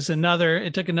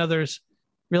 It took another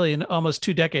really almost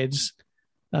 2 decades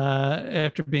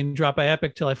after being dropped by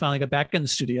Epic till I finally got back in the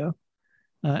studio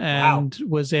and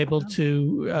was able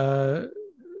to,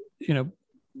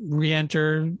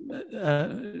 re-enter,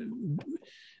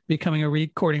 becoming a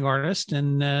recording artist.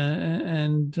 And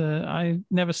I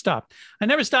never stopped. I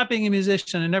never stopped being a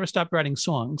musician. I never stopped writing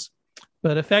songs,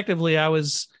 but effectively I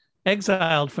was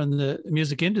exiled from the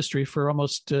music industry for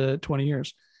almost 20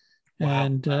 years. Wow.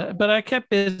 And but I kept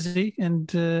busy and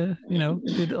did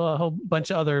a whole bunch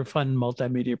of other fun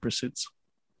multimedia pursuits.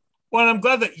 Well, I'm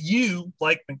glad that you,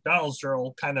 like McDonald's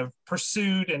Girl, kind of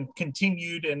pursued and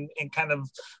continued and kind of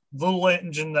the little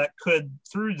engine that could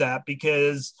through that,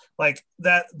 because like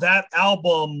that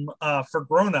album for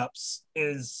grown-ups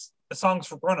is Songs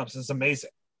for Grown-Ups is amazing.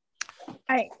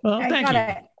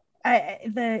 The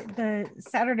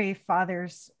Saturday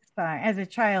Fathers song, as a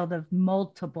child of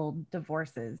multiple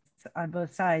divorces on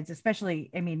both sides, especially,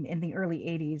 in the early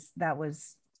 80s, that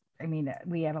was,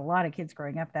 we had a lot of kids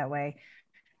growing up that way.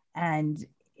 And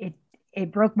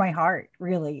it broke my heart,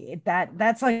 really.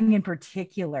 That song in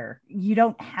particular, you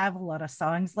don't have a lot of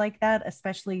songs like that,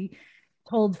 especially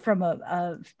told from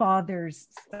a father's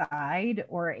side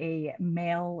or a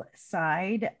male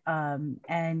side.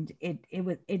 And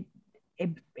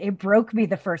it broke me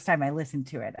the first time I listened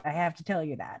to it. I have to tell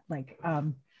you that.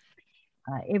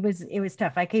 It was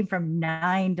tough. I came from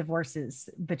 9 divorces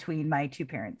between my 2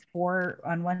 parents, 4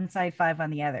 on one side, 5 on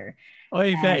the other.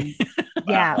 Oy vey.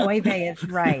 Yeah, oy vey is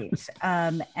right.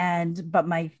 But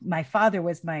my father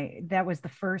that was the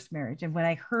first marriage. And when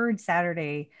I heard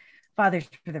Saturday Fathers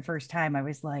for the first time, I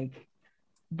was like,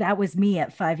 that was me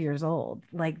at 5 years old.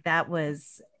 Like that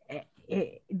was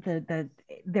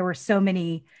there were so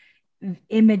many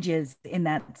images in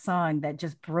that song that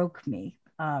just broke me.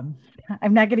 I'm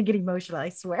not going to get emotional, I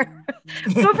swear.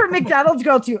 Go from McDonald's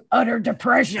Girl to utter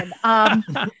depression. But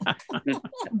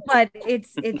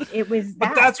it was that.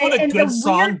 But that's what a good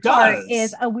song does.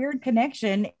 Is a weird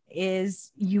connection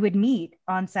is you would meet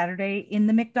on Saturday in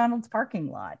the McDonald's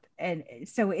parking lot. And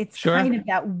so it's kind of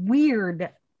that weird,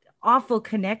 awful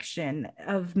connection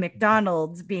of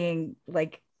McDonald's being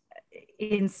like,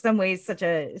 in some ways such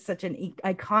an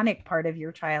iconic part of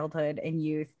your childhood and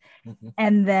youth. Mm-hmm.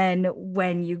 And then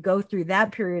when you go through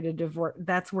that period of divorce,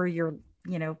 that's where you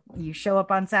show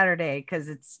up on Saturday because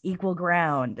it's equal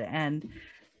ground. And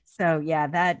so, yeah,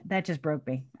 that just broke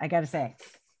me, I got to say.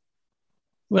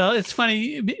 Well, it's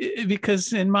funny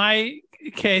because in my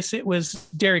case, it was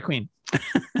Dairy Queen,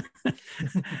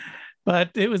 but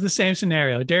it was the same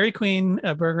scenario. Dairy Queen,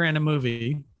 a burger and a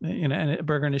movie, and a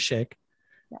burger and a shake.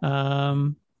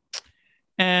 And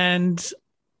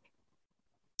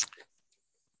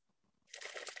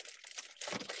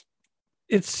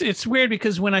it's weird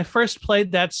because when I first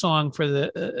played that song for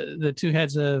the two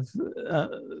heads of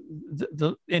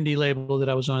the indie label that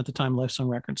I was on at the time, Life Song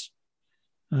Records,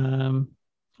 one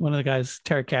of the guys,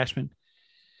 Terry Cashman,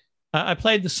 I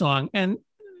played the song, and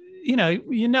you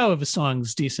know if a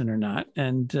song's decent or not,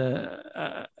 and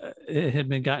it had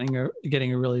been getting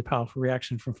a really powerful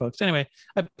reaction from folks. Anyway,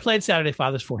 I played Saturday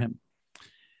Fathers for him,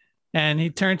 and he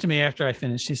turned to me after I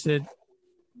finished. He said,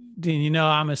 "Dean, you know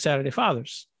I'm a Saturday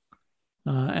Fathers."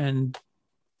 And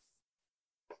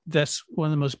that's one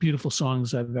of the most beautiful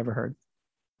songs I've ever heard.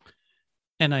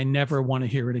 And I never want to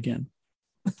hear it again.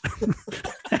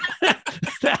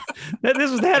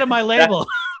 This was the head of my label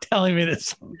telling me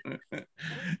this.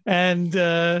 And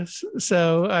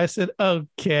so I said,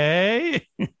 okay.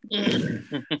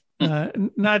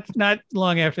 Not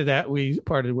long after that, we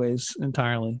parted ways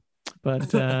entirely.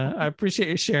 But I appreciate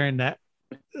you sharing that,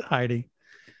 Heidi.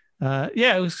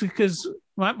 It was because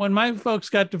when my folks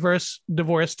got divorced,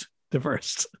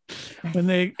 when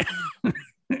they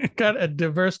got a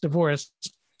divorce,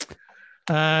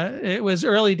 it was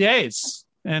early days,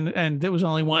 and it was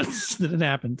only once that it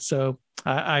happened. So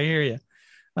I hear you,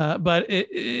 but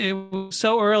it was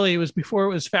so early. It was before it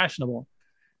was fashionable,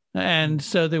 and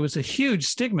so there was a huge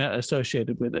stigma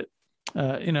associated with it.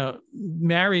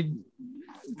 Married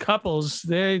couples,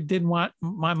 they didn't want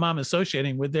my mom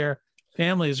associating with their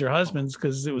families or husbands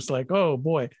because it was like, oh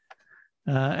boy,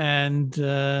 and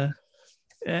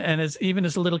as even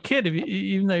as a little kid,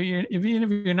 even if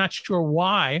you're not sure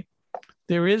why,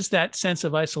 there is that sense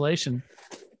of isolation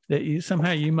that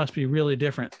you must be really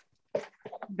different,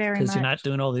 very because much. you're not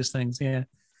doing all these things. Yeah,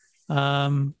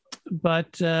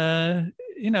 but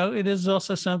it is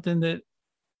also something that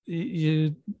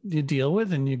you deal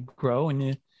with and you grow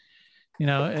and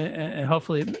and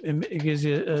hopefully it gives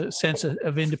you a sense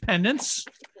of independence,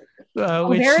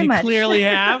 which you much. clearly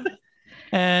have.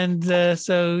 And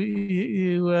so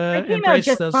you embrace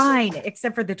just those. Fine,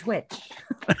 except for the twitch.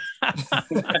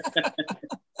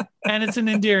 And it's an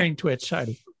endearing twitch,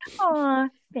 Heidi. Aw,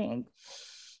 thanks.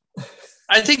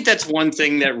 I think that's one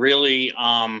thing that really,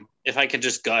 if I could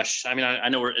just gush, I mean, I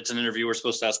know it's an interview, we're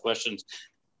supposed to ask questions,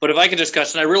 but if I could just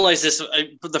gush, and I realized this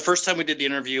the first time we did the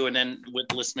interview and then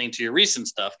with listening to your recent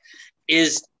stuff,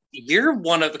 is you're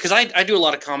one of, because I do a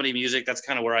lot of comedy music. That's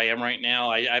kind of where I am right now.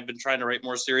 I've been trying to write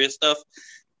more serious stuff.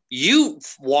 You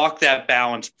walk that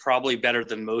balance probably better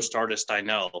than most artists I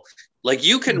know. Like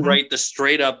you can write the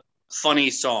straight up funny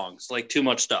songs, like Too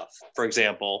Much Stuff, for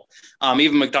example.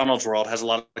 Even McDonald's World has a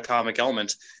lot of comic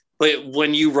elements. But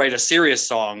when you write a serious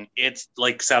song, it's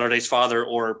like Saturday's Father,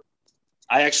 or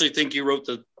I actually think you wrote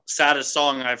the saddest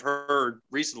song I've heard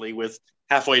recently with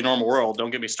Halfway Normal World.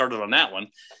 Don't get me started on that one.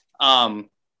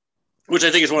 Which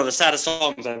I think is one of the saddest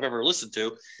songs I've ever listened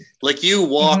to. Like you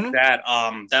walk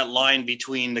that line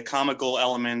between the comical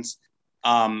elements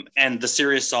and the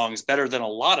serious songs better than a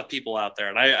lot of people out there.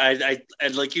 And I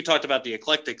like you talked about the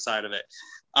eclectic side of it.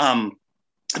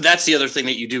 That's the other thing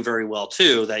that you do very well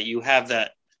too, that you have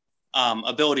that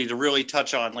ability to really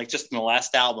touch on, like just in the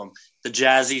last album, the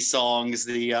jazzy songs,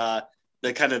 the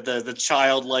kind of the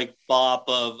childlike bop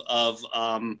of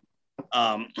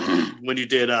when you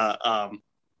did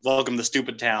Welcome to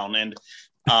Stupid Town, and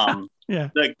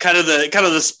the kind of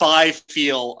the spy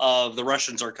feel of The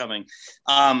Russians Are Coming.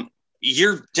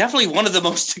 You're definitely one of the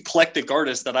most eclectic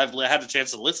artists that I've had a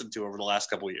chance to listen to over the last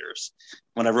couple of years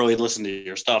when I really listened to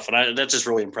your stuff, and that just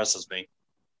really impresses me.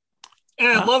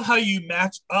 And I love how you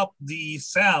match up the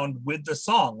sound with the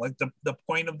song. Like the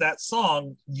point of that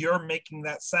song, you're making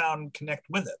that sound connect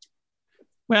with it.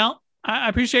 Well, I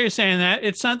appreciate you saying that.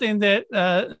 It's something that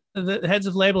the heads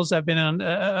of labels I've been on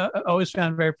always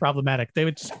found very problematic. They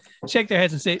would shake their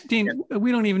heads and say, "Dean,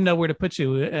 we don't even know where to put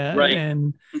you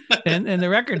in the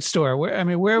record store. Where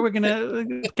are we going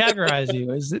to categorize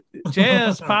you? Is it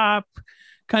jazz, pop,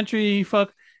 country,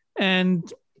 folk?" And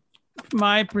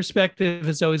my perspective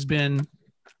has always been,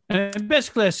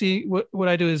 basically, I see what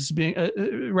I do is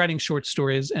writing short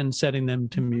stories and setting them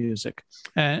to music,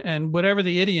 and whatever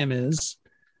the idiom is.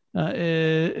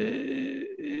 It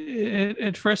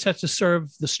first has to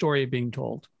serve the story being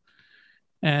told,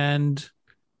 and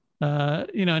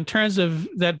in terms of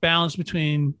that balance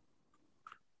between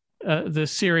the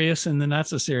serious and the not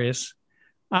so serious,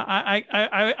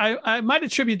 I might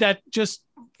attribute that just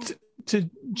to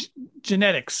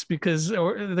genetics,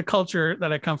 or the culture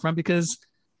that I come from, because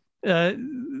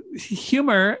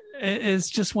humor is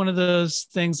just one of those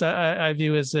things I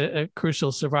view as a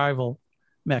crucial survival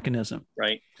mechanism,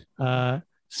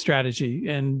 strategy,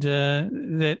 and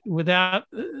that without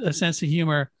a sense of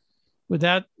humor,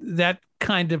 without that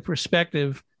kind of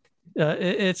perspective,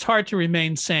 it's hard to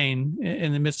remain sane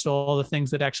in the midst of all the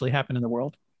things that actually happen in the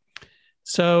world.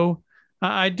 So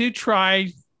I do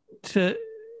try to,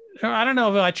 I don't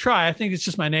know if I try, I think it's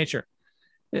just my nature.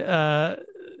 That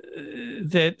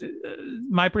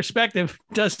my perspective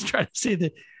does try to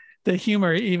see the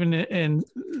humor even in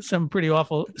some pretty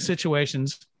awful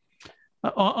situations.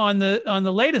 On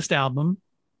the latest album,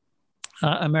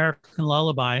 American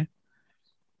Lullaby,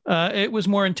 it was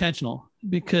more intentional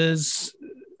because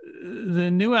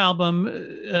the new album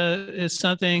is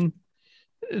something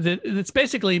that's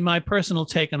basically my personal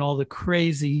take on all the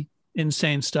crazy,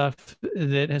 insane stuff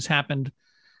that has happened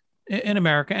in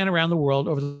America and around the world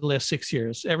over the last 6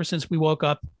 years, ever since we woke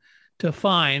up to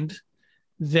find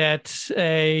that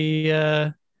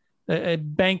a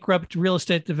bankrupt real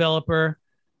estate developer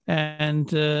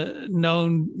and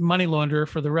known money launderer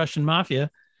for the Russian mafia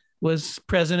was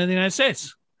president of the United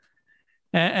States.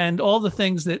 And all the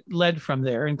things that led from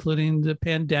there, including the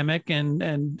pandemic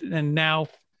and now,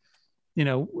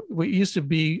 what used to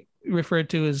be referred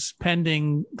to as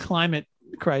pending climate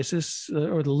crisis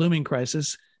or the looming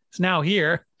crisis, is now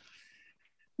here.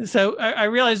 So I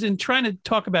realized in trying to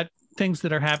talk about things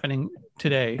that are happening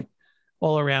today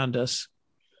all around us,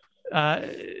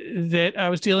 that I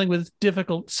was dealing with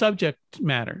difficult subject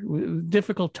matter,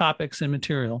 difficult topics and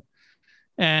material.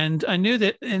 And I knew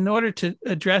that in order to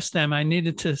address them, I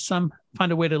needed to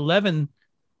find a way to leaven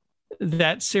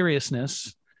that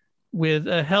seriousness with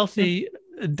a healthy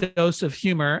dose of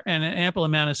humor and an ample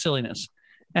amount of silliness.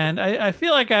 And I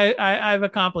feel like I've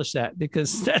accomplished that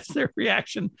because that's the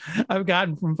reaction I've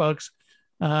gotten from folks.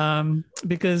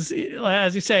 Because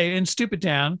as you say, in Stupid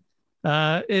Town,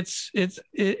 it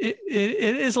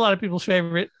is a lot of people's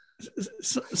favorite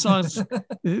songs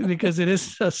because it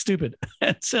is so stupid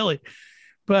and silly.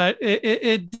 But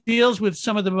it deals with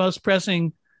some of the most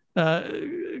pressing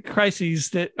crises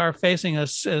that are facing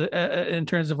us in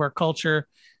terms of our culture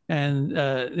and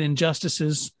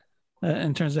injustices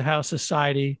in terms of how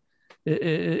society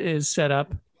is set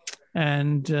up.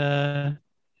 And,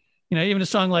 even a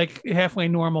song like Halfway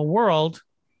Normal World,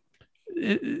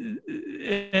 the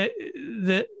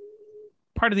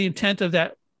part of the intent of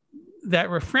that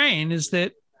refrain is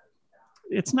that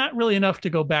it's not really enough to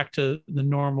go back to the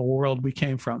normal world we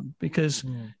came from, because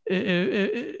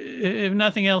if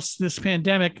nothing else, this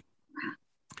pandemic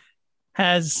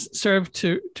has served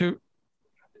to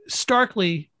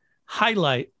starkly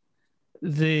highlight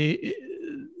the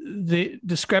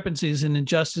discrepancies and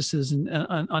injustices and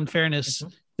unfairness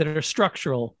that are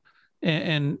structural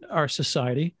in our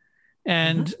society.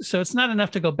 And so it's not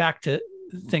enough to go back to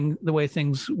the way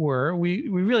things were. We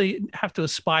really have to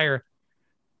aspire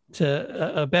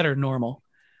to a better normal,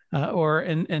 or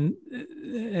in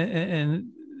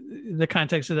the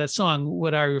context of that song,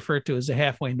 what I refer to as a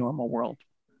halfway normal world.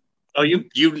 Oh,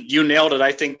 you nailed it.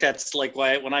 I think that's like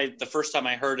why the first time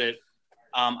I heard it,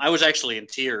 I was actually in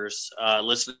tears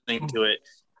listening to it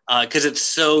because it's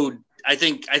so. I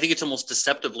think it's almost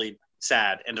deceptively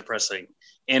sad and depressing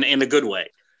in a good way.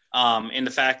 In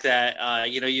the fact that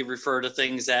you refer to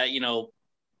things that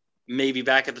maybe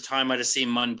back at the time might have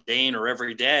seemed mundane or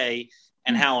everyday,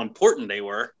 and how important they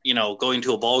were. Going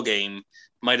to a ball game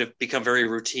might have become very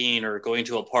routine, or going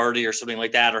to a party or something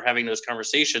like that, or having those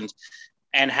conversations,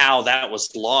 and how that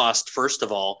was lost, first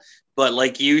of all. But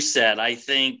like you said, I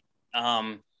think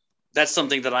that's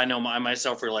something that I know I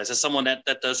myself realize as someone that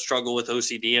does struggle with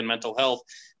OCD and mental health,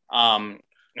 and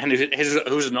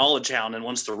who's a knowledge hound and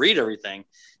wants to read everything.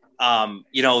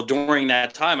 During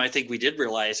that time, I think we did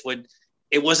realize when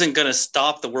it wasn't going to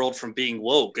stop the world from being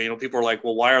woke. People are like,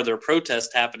 well, why are there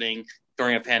protests happening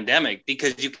during a pandemic?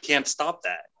 Because you can't stop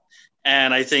that.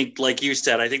 And I think, like you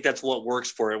said, I think that's what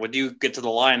works for it. When you get to the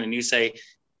line and you say,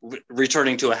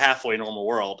 returning to a halfway normal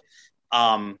world,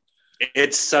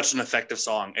 it's such an effective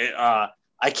song.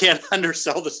 I can't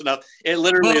undersell this enough. It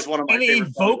literally is one of my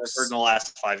favorite songs I've heard in the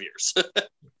last 5 years.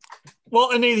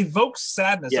 Well, and it evokes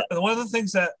sadness. Yeah. One of the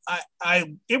things that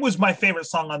it was my favorite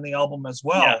song on the album as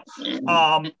well.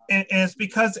 Yeah. And it's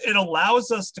because it allows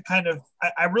us to kind of,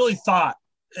 I really thought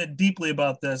deeply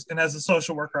about this. And as a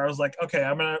social worker, I was like, okay,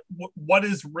 what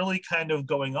is really kind of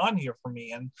going on here for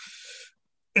me? And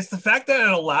it's the fact that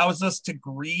it allows us to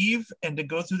grieve and to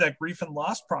go through that grief and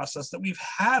loss process that we've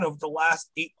had over the last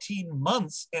 18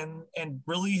 months and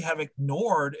really have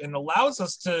ignored, and allows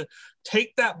us to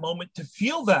take that moment to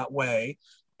feel that way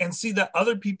and see that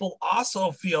other people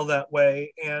also feel that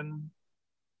way. And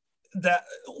that,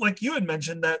 like you had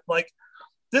mentioned, that like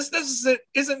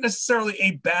isn't necessarily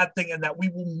a bad thing, and that we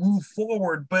will move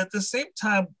forward. But at the same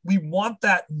time, we want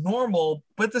that normal.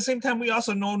 But at the same time, we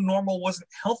also know normal wasn't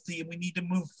healthy, and we need to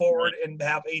move forward and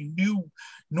have a new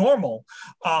normal.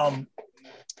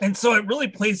 And so it really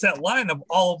plays that line of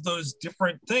all of those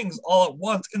different things all at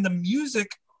once, and the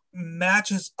music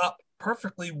matches up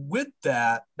perfectly with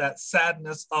that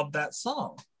sadness of that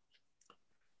song.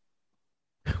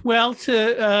 Well,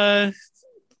 to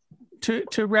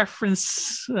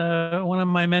reference one of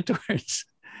my mentors,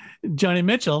 Joni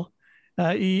Mitchell,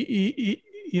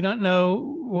 you don't know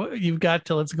what you've got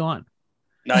till it's gone.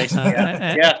 Nice.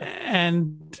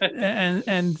 And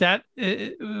that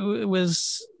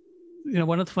was,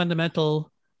 one of the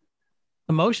fundamental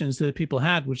emotions that people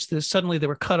had, which suddenly they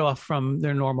were cut off from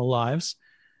their normal lives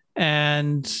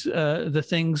and the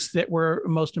things that were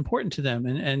most important to them.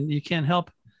 And you can't help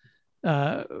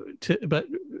but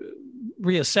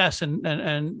reassess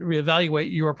and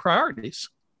reevaluate your priorities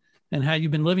and how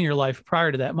you've been living your life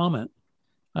prior to that moment,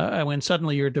 when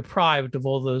suddenly you're deprived of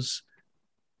all those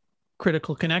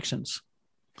critical connections.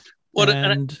 Well,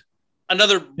 and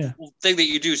another thing that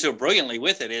you do so brilliantly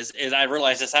with it is I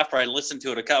realized this after I listened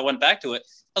to it, I went back to it.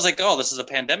 I was like, oh, this is a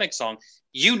pandemic song.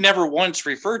 You never once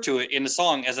referred to it in the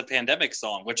song as a pandemic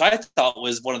song, which I thought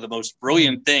was one of the most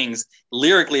brilliant things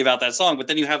lyrically about that song. But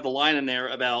then you have the line in there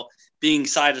about being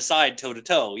side to side, toe to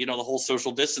toe, the whole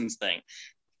social distance thing.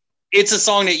 It's a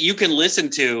song that you can listen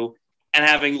to, and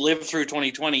having lived through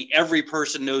 2020, every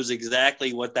person knows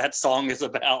exactly what that song is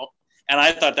about. And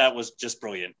I thought that was just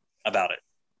brilliant about it.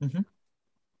 Mm-hmm.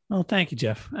 Well, thank you,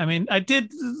 Jeff. I mean, I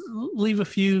did leave a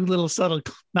few little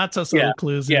not so subtle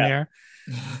clues in there.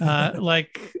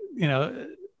 Like,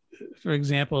 for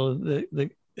example,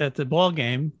 at the ball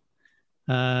game,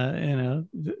 the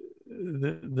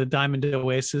Diamond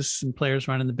Oasis and players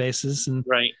running the bases, and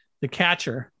the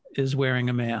catcher is wearing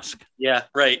a mask. Yeah,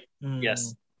 right.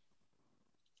 Yes.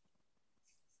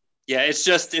 Yeah, it's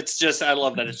just I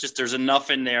love that. It's just there's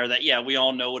enough in there that we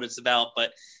all know what it's about,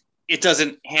 but it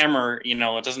doesn't hammer,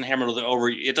 it doesn't hammer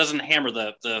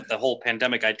the whole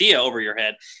pandemic idea over your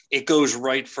head. It goes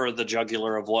right for the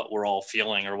jugular of what we're all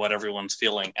feeling or what everyone's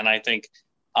feeling. And I think,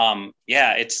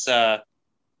 it's, I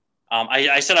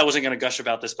said I wasn't going to gush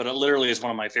about this, but it literally is one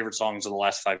of my favorite songs of the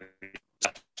last 5 years.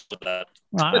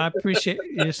 Well, I appreciate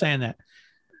you saying that.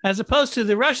 As opposed to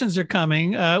The Russians Are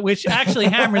Coming, which actually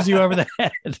hammers you over the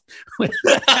head with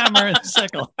the hammer and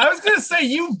sickle. I was going to say,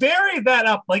 you vary that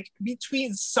up, like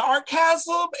between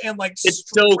sarcasm and like it's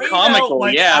so comical.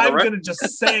 Out, I'm going to just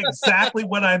say exactly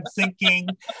what I'm thinking.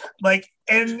 Like,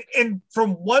 and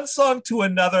from one song to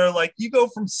another, like you go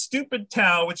from Stupid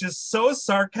Town, which is so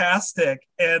sarcastic,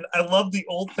 and I love the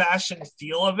old fashioned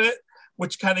feel of it,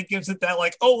 which kind of gives it that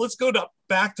like, oh, let's go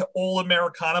back to old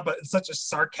Americana, but in such a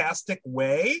sarcastic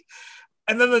way.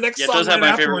 And then the next song right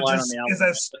afterwards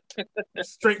is a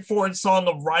straightforward song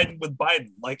of Riding with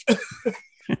Biden. Like,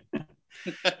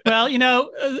 well,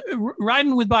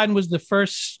 Riding with Biden was the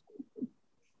first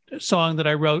song that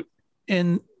I wrote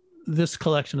in this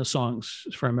collection of songs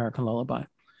for American Lullaby.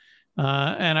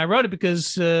 And I wrote it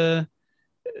because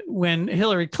when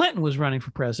Hillary Clinton was running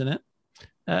for president,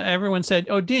 everyone said,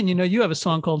 oh, Dean, you have a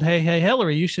song called Hey, Hey,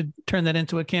 Hillary. You should turn that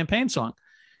into a campaign song.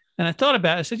 And I thought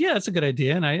about it. I said, yeah, that's a good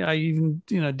idea. And I even,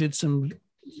 did some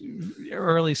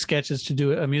early sketches to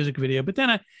do a music video. But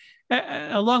then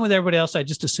along with everybody else, I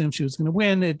just assumed she was going to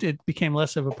win. It became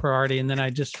less of a priority. And then I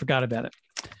just forgot about it.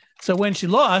 So when she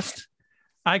lost,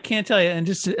 I can't tell you, and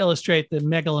just to illustrate the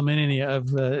megalomania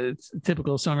of a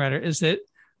typical songwriter, is that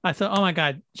I thought, oh my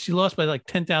God, she lost by like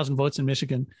 10,000 votes in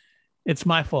Michigan. It's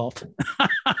my fault.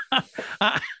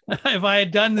 If I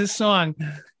had done this song,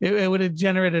 it would have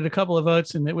generated a couple of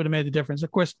votes and it would have made the difference. Of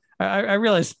course, I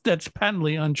realize that's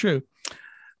patently untrue.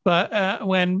 But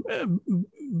when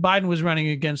Biden was running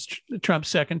against Trump's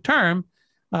second term,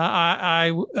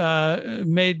 I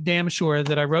made damn sure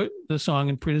that I wrote the song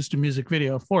and produced a music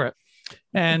video for it,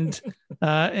 and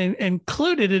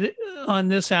included it on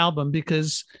this album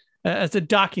because as a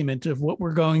document of what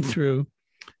we're going through.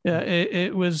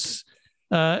 It was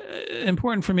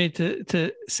important for me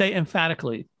to say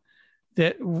emphatically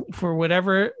that for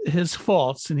whatever his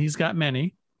faults, and he's got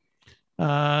many,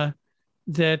 that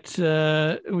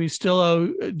we still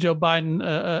owe Joe Biden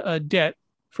a debt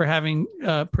for having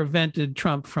prevented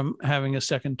Trump from having a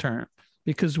second term,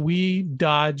 because we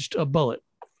dodged a bullet.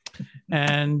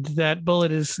 And that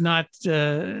bullet is not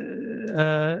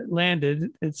landed.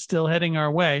 It's still heading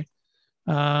our way.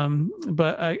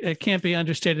 But it can't be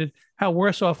understated how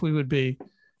worse off we would be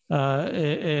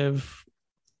if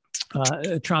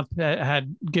Trump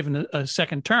had given a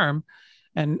second term,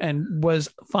 and was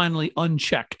finally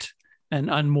unchecked and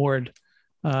unmoored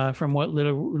from what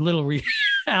little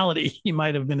reality he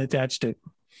might have been attached to.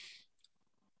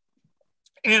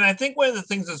 And I think one of the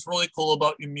things that's really cool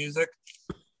about your music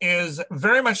is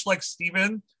very much like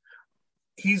Steven.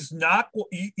 He's not,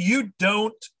 you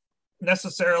don't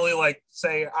necessarily like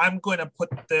say, I'm going to put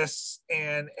this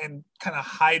and kind of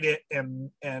hide it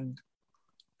and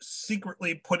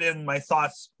secretly put in my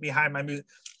thoughts behind my music.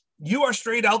 You are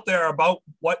straight out there about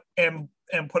what and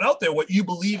put out there what you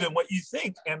believe and what you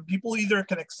think, and people either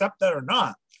can accept that or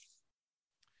not.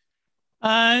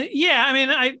 Yeah, I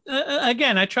mean,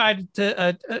 I tried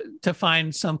to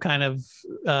find some kind of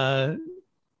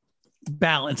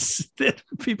balance that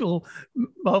people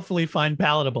hopefully find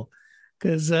palatable,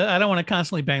 because I don't want to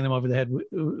constantly bang them over the head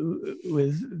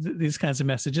with these kinds of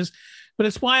messages. But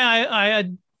it's why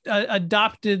I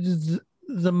adopted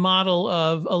the model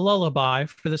of a lullaby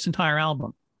for this entire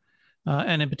album,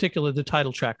 and in particular the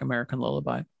title track, American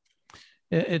Lullaby.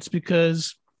 It's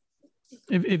because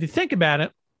if you think about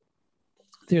it,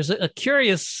 there's a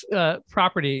curious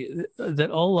property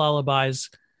that all lullabies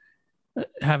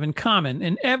have in common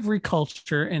in every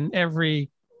culture, in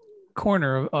every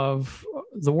corner of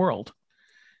the world.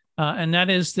 And that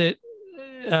is that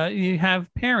you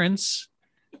have parents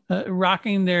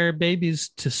rocking their babies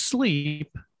to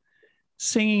sleep,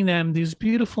 singing them these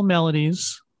beautiful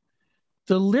melodies,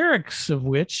 the lyrics of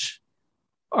which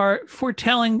are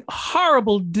foretelling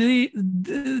horrible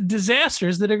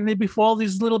disasters that are going to befall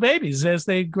these little babies as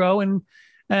they grow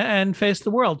and face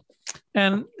the world.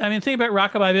 And I mean, think about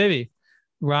Rockabye Baby.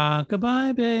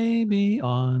 Rockabye baby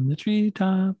on the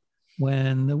treetop.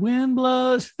 When the wind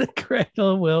blows, the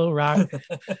cradle will rock.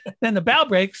 Then the bough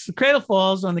breaks, the cradle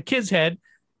falls on the kid's head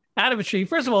out of a tree.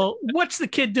 First of all, what's the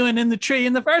kid doing in the tree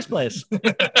in the first place?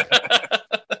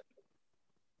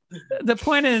 The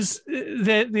point is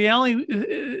that the only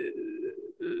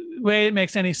way it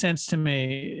makes any sense to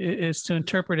me is to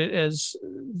interpret it as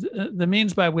the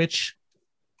means by which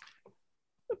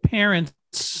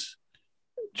parents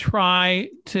try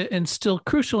to instill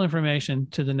crucial information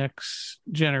to the next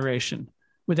generation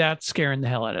without scaring the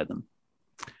hell out of them.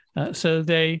 So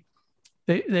they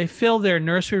fill their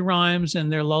nursery rhymes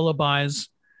and their lullabies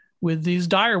with these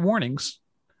dire warnings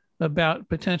about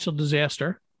potential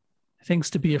disaster, things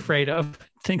to be afraid of,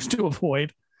 things to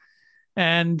avoid.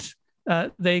 And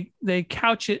they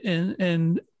couch it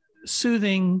in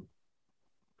soothing,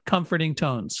 comforting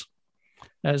tones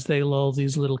as they lull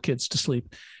these little kids to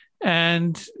sleep.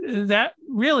 And that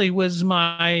really was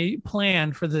my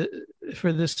plan for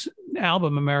this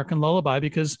album, American Lullaby,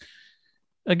 because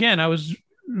again, I was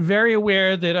very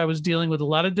aware that I was dealing with a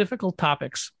lot of difficult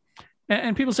topics.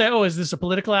 And people say, "Oh, is this a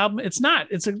political album?" It's not.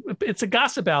 It's a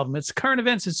gossip album. It's current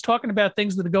events. It's talking about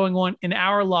things that are going on in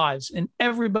our lives, in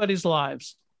everybody's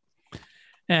lives.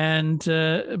 And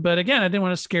but again, I didn't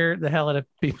want to scare the hell out of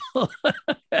people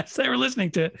as they were listening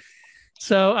to it.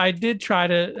 So I did try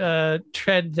to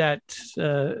tread that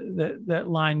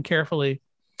line carefully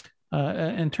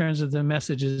in terms of the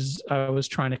messages I was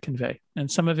trying to convey.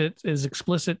 And some of it is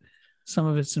explicit, some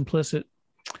of it's implicit,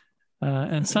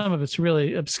 and some of it's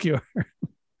really obscure.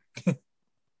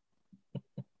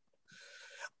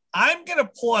 I'm going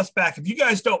to pull us back. If you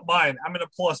guys don't mind, I'm going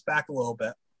to pull us back a little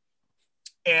bit.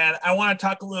 And I want to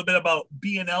talk a little bit about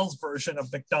B&L's version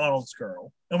of McDonald's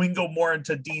Girl. And we can go more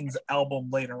into Dean's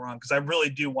album later on, because I really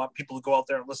do want people to go out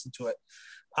there and listen to it.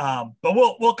 But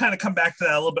we'll kind of come back to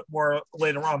that a little bit more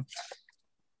later on.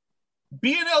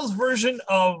 B&L's version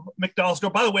of McDonald's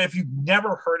Girl, by the way, if you've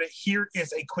never heard it, here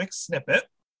is a quick snippet.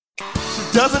 She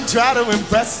doesn't try to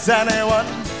impress anyone.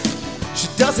 She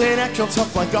doesn't act real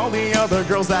tough like all the other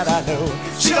girls that I know.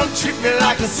 She don't treat me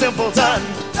like a simpleton.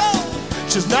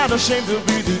 She's not ashamed to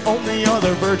be the only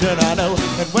other virgin I know.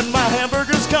 And when my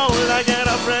hamburger's cold, I get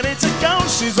up ready to go.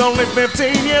 She's only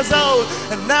 15 years old,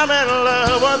 and I'm in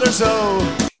love with her so.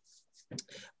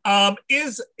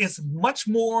 Is much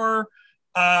more,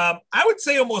 I would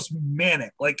say almost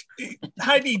manic. Like,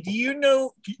 Heidi, do you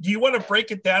want to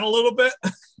break it down a little bit?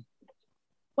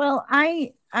 Well,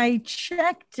 I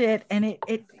checked it, and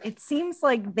it seems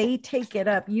like they take it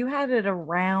up. You had it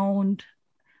around,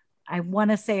 I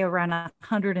want to say around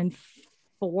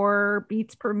 104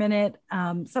 beats per minute,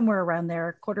 somewhere around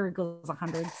there. Quarter equals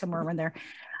 100, somewhere around there.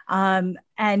 And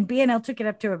B&L took it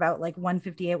up to about like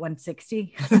 158,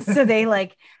 160. So they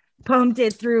like pumped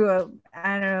it through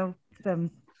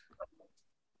some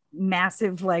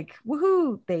massive like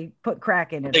woohoo. They put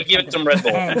crack in it. They give it some Red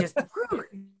Bull. And just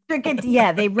took it.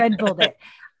 Yeah, they Red Bulled it.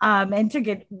 And took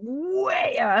it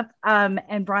way up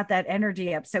and brought that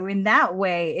energy up. So in that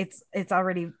way, it's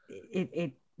already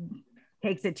it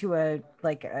takes it to a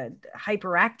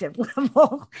hyperactive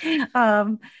level.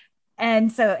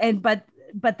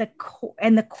 But the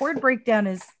chord breakdown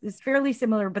is fairly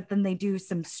similar, but then they do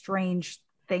some strange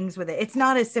things with it. It's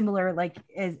not as similar like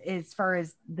as far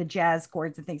as the jazz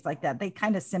chords and things like that. They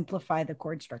kind of simplify the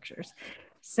chord structures.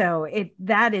 So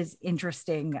that is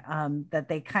interesting, that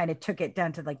they kind of took it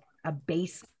down to like a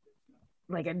bass,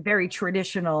 like a very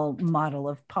traditional model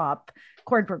of pop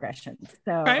chord progressions.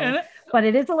 So, but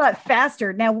it is a lot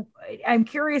faster. Now, I'm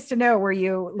curious to know, were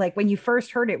you like, when you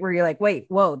first heard it, were you like, wait,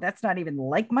 whoa, that's not even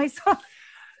like my song?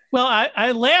 Well,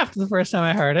 I laughed the first time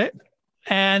I heard it.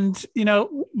 And,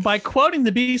 by quoting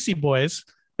the Beastie Boys,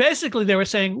 basically they were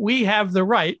saying, we have the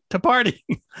right to party.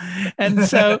 And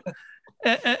so,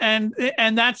 and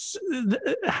that's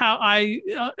how I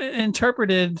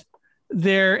interpreted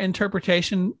their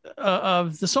interpretation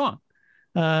of the song.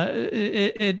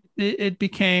 It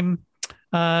became,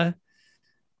 sort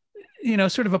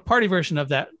of a party version of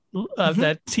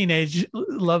that teenage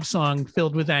love song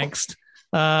filled with angst,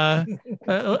 a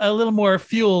little more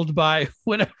fueled by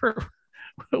whatever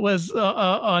was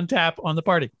on tap at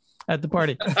the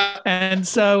party. And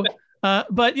so,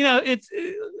 but it's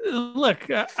look,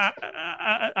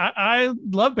 I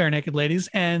love Bare Naked Ladies,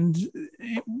 and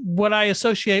what I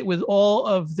associate with all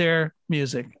of their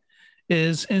music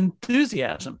is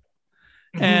enthusiasm.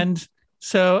 Mm-hmm. And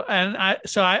so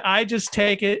I just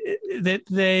take it that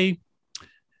they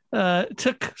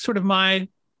took sort of my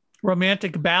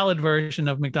romantic ballad version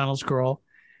of McDonald's Girl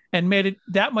and made it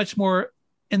that much more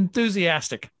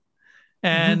enthusiastic.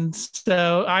 And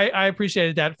so I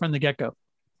appreciated that from the get-go.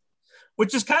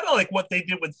 Which is kind of like what they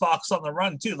did with Fox on the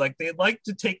Run too. Like they like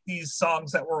to take these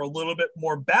songs that were a little bit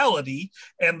more ballady,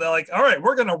 and they're like, all right,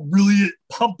 we're gonna really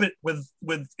pump it with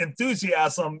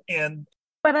enthusiasm.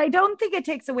 But I don't think it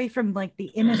takes away from like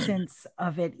the innocence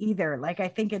of it either. Like I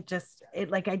think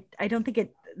I don't think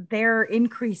their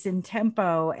increase in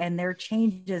tempo and their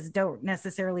changes don't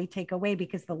necessarily take away,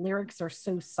 because the lyrics are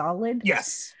so solid.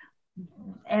 Yes.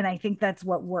 And I think that's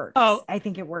what works. Oh, I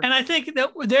think it works. And I think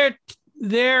that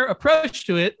their approach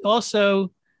to it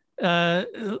also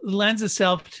lends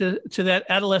itself to that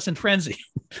adolescent frenzy.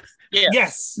 Yeah.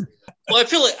 Yes. Well,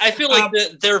 I feel like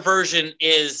their version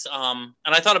is, and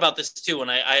I thought about this too when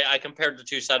I compared the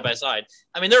two side by side.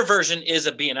 I mean, their version is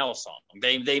a B&L song.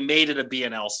 They made it a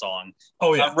B&L song.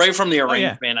 Oh yeah, right from the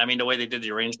arrangement. Oh, yeah. I mean, the way they did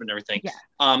the arrangement and everything.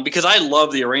 Yeah. Because I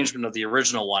love the arrangement of the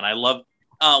original one. I love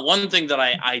one thing that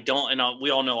I don't, and we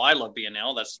all know I love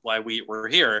B&L. That's why we're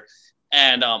here.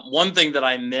 And one thing that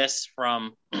I miss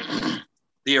from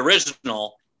the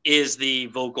original is the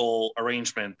vocal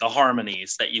arrangement, the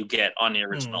harmonies that you get on the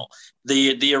original.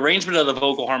 The arrangement of the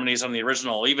vocal harmonies on the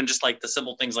original, even just like the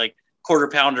simple things like Quarter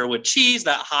Pounder with cheese,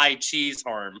 that high cheese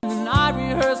harm. And I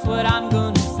rehearse what I'm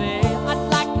gonna say. I'd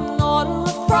like an order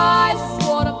of fries,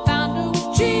 Quarter Pounder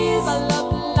with cheese. I love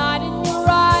the light in your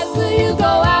eyes. Will you go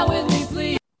out with me,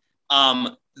 please?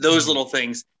 Those little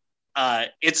things.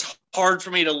 It's hard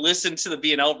for me to listen to the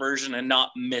B&L version and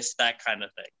not miss that kind of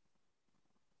thing.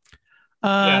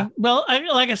 Well,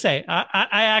 like I say, I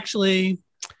actually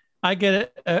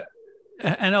get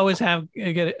and always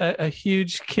get a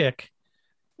huge kick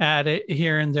at it,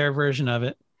 hearing their version of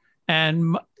it.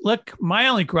 And look, my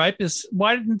only gripe is,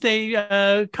 why didn't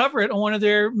they cover it on one of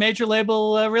their major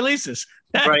label releases?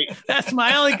 Right. That's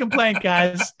my only complaint,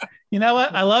 guys. You know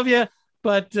what? I love you.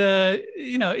 But,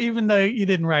 even though you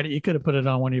didn't write it, you could have put it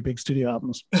on one of your big studio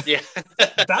albums. Yeah.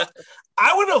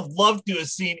 I would have loved to have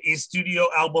seen a studio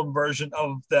album version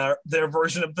of their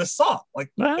version of this song.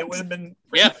 Like, it would have been...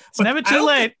 Yeah. It's never too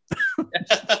late.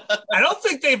 I don't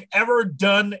think they've ever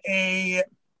done a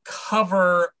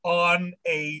cover on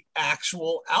a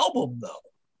actual album,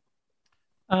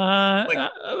 though.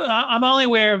 I'm only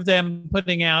aware of them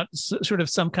putting out sort of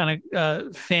some kind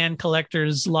of fan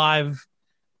collectors live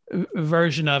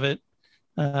version of it,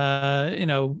 I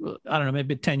don't know,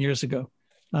 maybe 10 years ago.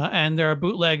 And there are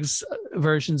bootlegs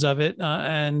versions of it,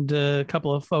 and a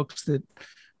couple of folks that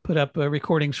put up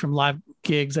recordings from live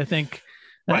gigs, I think,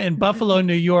 in Buffalo,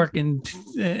 New York in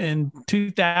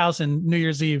 2000, New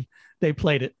Year's Eve, they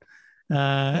played it.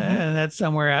 And that's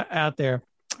somewhere out there.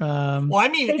 Well, I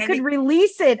mean, they could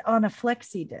release it on a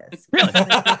flexi disc. Really?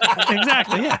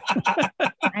 Exactly. Yeah.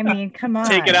 I mean, come on.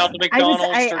 Take it out to McDonald's,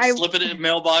 start slipping it in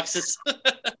mailboxes.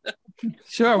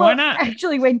 Sure, why not?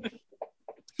 Actually, when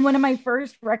one of my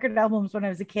first record albums when I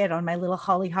was a kid on my little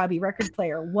Holly Hobby record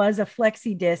player was a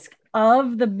flexi disc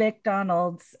of the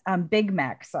McDonald's Big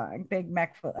Mac song, Big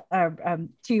Mac,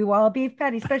 2 all beef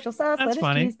patty, special sauce, lettuce,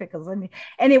 cheese, pickles, and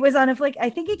it was on a flick. I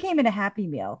think it came in a Happy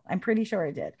Meal. I'm pretty sure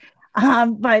it did.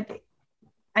 But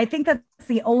I think that's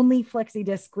the only flexi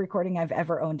disc recording I've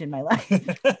ever owned in my life.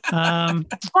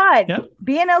 But Yep.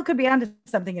 B&L could be onto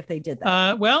something if they did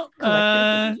that.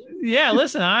 Yeah,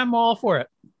 listen, I'm all for it.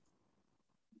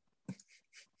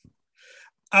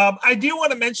 I do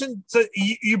want to mention, so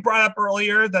you brought up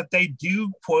earlier that they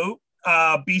do quote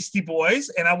Beastie Boys,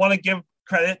 and I want to give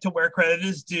credit to where credit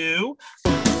is due.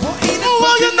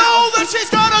 Well, you know that she's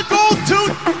got a gold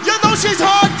tooth. You know she's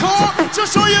hardcore. She'll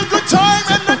show you a good time,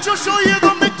 and then she'll show you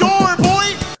the McDoor,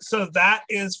 boy. So that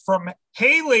is from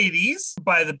Hey Ladies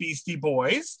by the Beastie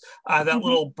Boys. That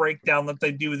little breakdown that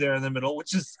they do there in the middle,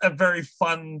 which is a very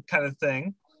fun kind of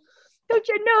thing. Don't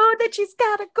you know that she's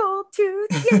got a gold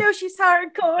tooth? You know she's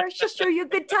hardcore. She'll show you a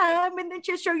good time, and then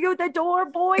she'll show you the door,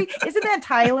 boy. Isn't that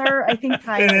Tyler? I think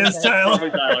Tyler. It is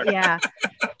Tyler. Yeah.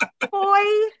 Boy.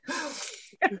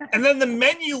 And then the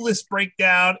menu list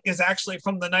breakdown is actually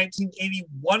from the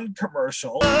 1981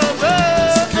 commercial.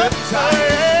 Good time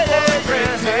for a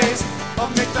great taste of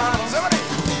McDonald's.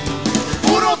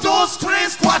 Uno, dos,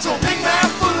 tres, cuatro. Big Mac,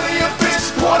 fillet of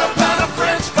fish, quarter pound of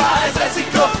French fries. As he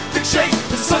cook, thick shake,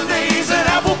 the sundaes and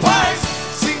apple pies.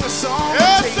 Sing the song.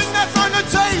 Yeah, sing that song to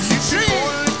taste.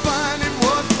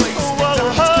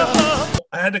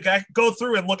 I had to go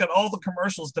through and look at all the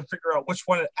commercials to figure out which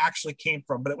one it actually came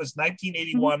from, but it was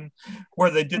 1981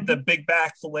 where they did the Big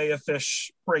Mac fillet of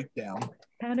fish breakdown.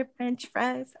 Pound of French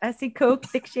fries, icy Coke,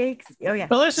 thick shakes. Oh yeah.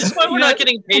 But listen, That's why we're not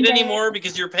getting paid anymore,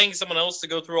 because you're paying someone else to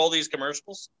go through all these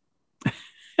commercials.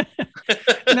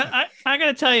 I got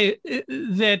to tell you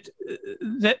that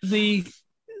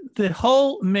the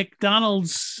whole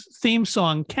McDonald's theme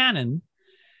song canon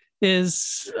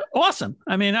is awesome.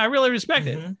 I mean, I really respect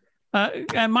it.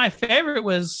 And my favorite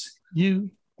was you're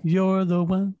the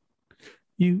one,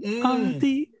 you are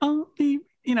the only,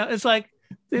 it's like,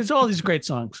 there's all these great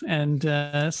songs. And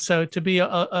so to be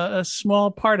a small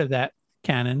part of that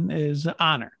canon is an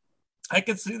honor. I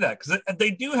can see that because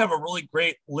they do have a really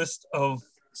great list of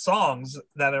songs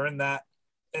that are in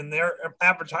their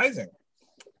advertising.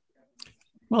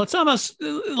 Well, it's almost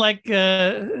like,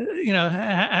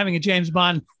 having a James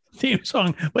Bond theme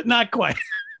song, but not quite.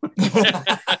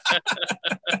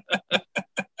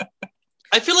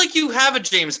 I feel like you have a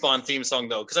James Bond theme song,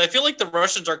 though, because I feel like The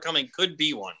Russians Are Coming could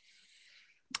be one.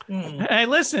 Hey,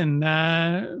 listen,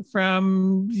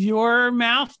 from your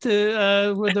mouth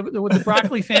to with the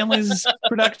Broccoli family's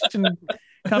production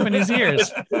company's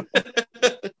ears.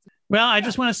 Well, I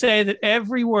just want to say that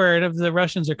every word of The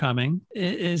Russians Are Coming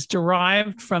is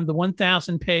derived from the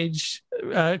 1,000-page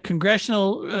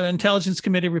Congressional Intelligence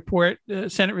Committee report,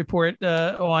 Senate report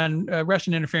on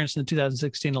Russian interference in the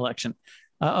 2016 election.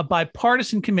 A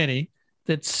bipartisan committee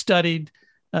that studied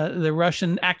the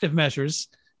Russian active measures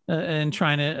in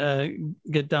trying to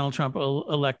get Donald Trump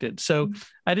elected. So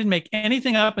I didn't make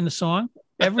anything up in the song.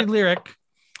 Every lyric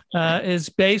is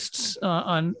based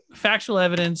on factual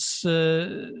evidence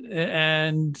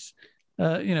and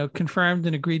confirmed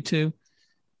and agreed to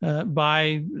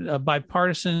by a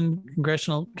bipartisan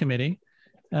congressional committee,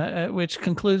 which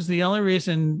concludes the only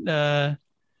reason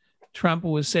Trump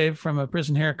was saved from a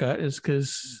prison haircut is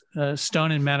because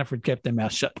Stone and Manafort kept their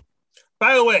mouth shut.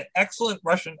 By the way, excellent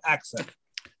Russian accent.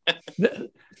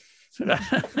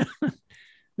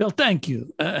 Well, thank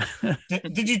you.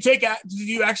 Did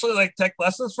you actually take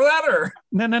lessons for that, or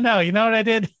no? You know what I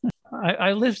did?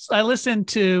 I listened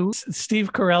to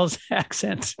Steve Carell's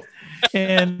accent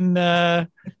in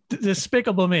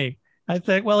Despicable Me. I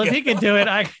think, well, if he could do it,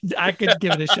 I could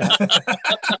give it a shot.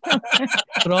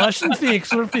 Russian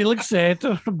fixer Felix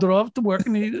Sater drove to work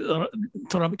in the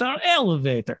Trump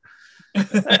elevator.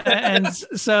 And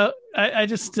so I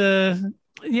just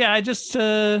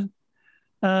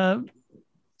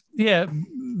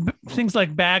things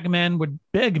like Bagman would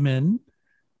Begman,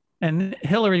 and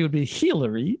Hillary would be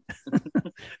Hillary.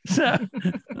 So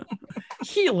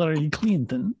Hillary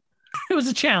Clinton. It was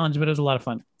a challenge, but it was a lot of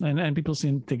fun, and people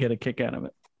seemed to get a kick out of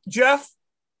it. Jeff?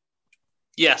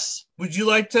 Yes. Would you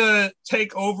like to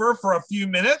take over for a few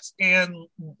minutes and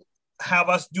have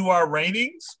us do our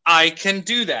ratings? I can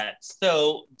do that.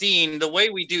 So, Dean, the way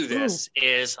we do this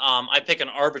is I pick an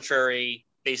arbitrary,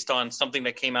 based on something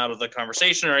that came out of the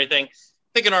conversation or anything,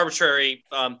 pick an arbitrary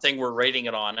thing we're rating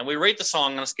it on. And we rate the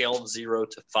song on a scale of 0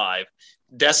 to 5.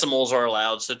 Decimals are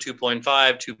allowed, so 2.5,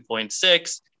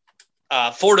 2.6.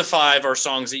 4 to 5 are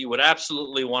songs that you would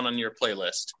absolutely want on your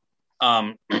playlist.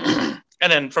 And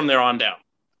then from there on down.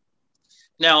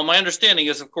 Now, my understanding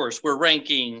is, of course, we're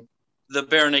ranking the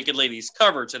Bare Naked Ladies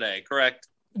cover today, correct?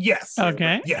 Yes.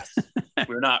 Okay. Yes.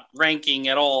 We're not ranking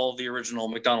at all the original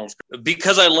McDonald's.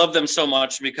 Because I love them so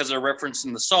much, because they're referenced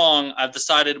in the song, I've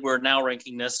decided we're now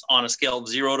ranking this on a scale of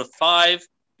 0 to 5.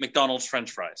 McDonald's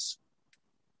French fries.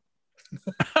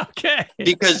 Okay.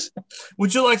 Because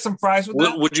would you like some fries with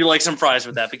that? Would you like some fries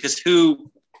with that? Because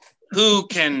who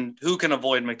can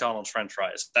avoid McDonald's French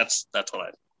fries? That's what I.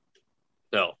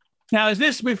 So now, is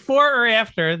this before or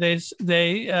after they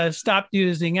stopped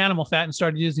using animal fat and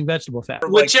started using vegetable fat?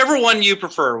 Whichever one you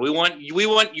prefer. We want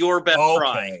your best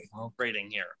fry rating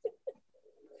here.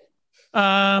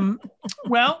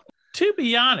 Well, to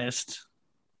be honest,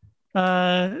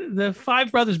 the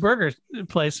Five Brothers Burger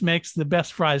place makes the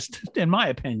best fries, in my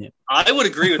opinion. I would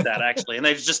agree with that, actually. And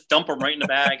they just dump them right in the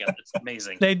bag. And it's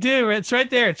amazing. They do. It's right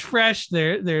there. It's fresh.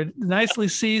 They're nicely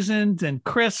seasoned and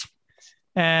crisp.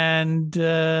 And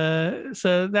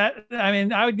so that, I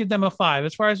mean, I would give them a 5.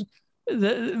 As far as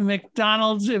the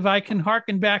McDonald's, if I can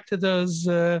harken back to those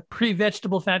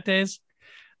pre-vegetable fat days,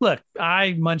 look,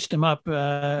 I munched them up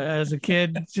as a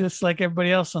kid, just like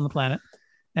everybody else on the planet.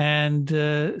 And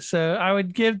so I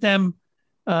would give them,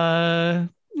 well,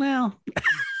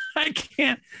 I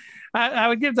can't. I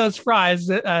would give those fries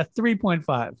a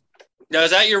 3.5. Now,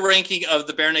 is that your ranking of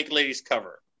the Bare Naked Ladies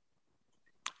cover?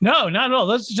 No, not at all.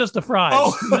 Those are just the fries.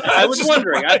 Oh, I was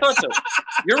wondering. I thought so.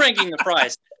 You're ranking the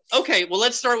fries. Okay, well,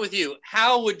 let's start with you.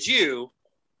 How would you?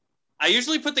 I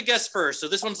usually put the guests first, so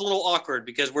this one's a little awkward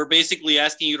because we're basically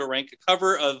asking you to rank a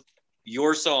cover of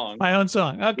your song. My own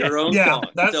song. Okay. Your own song.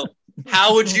 So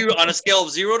how would you, on a scale of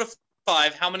 0 to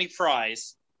 5, how many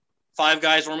fries, Five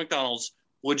Guys or McDonald's,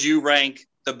 would you rank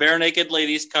the Bare Naked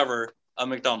Ladies cover of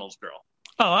McDonald's Girl?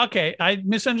 Oh, okay. I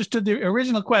misunderstood the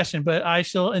original question, but I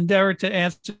shall endeavor to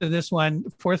answer this one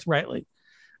forthrightly.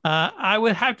 I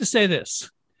would have to say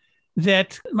this,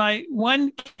 that my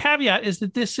one caveat is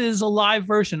that this is a live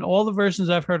version. All the versions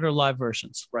I've heard are live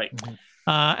versions. Right.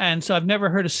 And so I've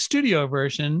never heard a studio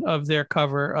version of their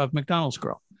cover of McDonald's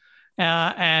Girl.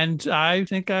 And I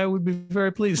think I would be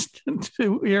very pleased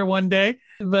to hear one day.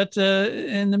 But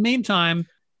in the meantime,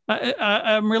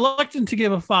 I'm reluctant to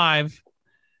give a 5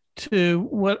 to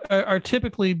what are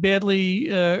typically badly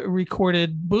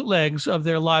recorded bootlegs of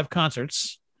their live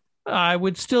concerts. I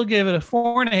would still give it a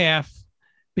 4.5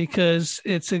 because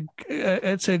it's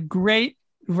a great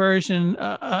version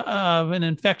of an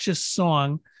infectious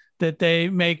song that they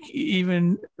make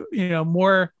even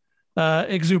more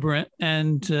exuberant,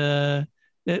 and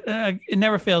it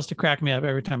never fails to crack me up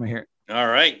every time I hear it. All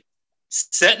right,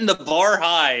 setting the bar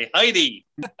high, Heidi.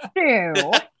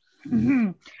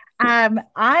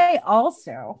 I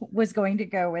also was going to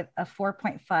go with a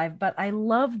 4.5, but I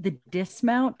love the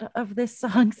dismount of this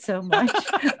song so much,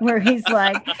 where he's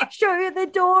like, "Show you the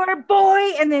door,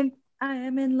 boy," and then "I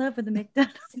am in love with the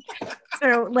McDonald's."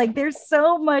 So like, there's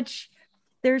so much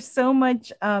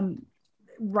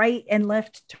right and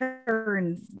left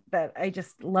turns that I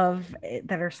just love,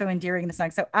 that are so endearing in the song.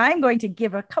 So I'm going to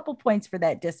give a couple points for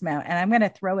that dismount, and I'm going to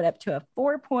throw it up to a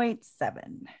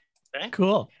 4.7. Okay.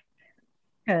 Cool.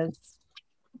 Because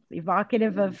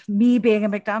evocative of me being a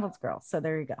McDonald's girl. So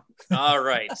there you go. All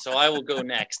right. So I will go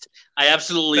next. I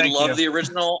absolutely love the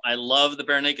original. I love the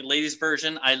Bare Naked Ladies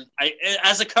version. I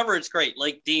as a cover, it's great.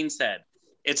 Like Dean said,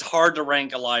 it's hard to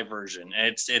rank a live version.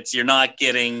 It's you're not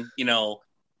getting,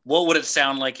 what would it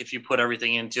sound like if you put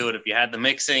everything into it? If you had the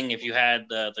mixing, if you had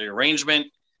the arrangement.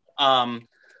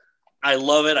 I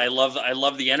love it. I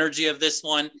love the energy of this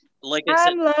one. Like I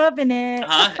said, I'm loving it.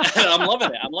 I'm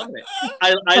loving it.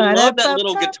 I love that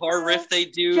little guitar riff they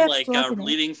do, like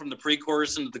leading from the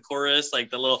pre-chorus into the chorus, like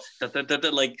the little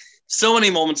like so many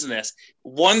moments in this.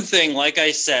 One thing, like I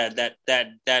said, that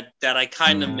I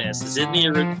kind of miss is in the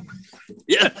original.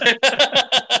 Yeah.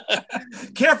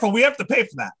 Careful, we have to pay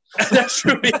for that. That's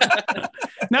true. Yeah.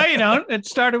 No, you don't. It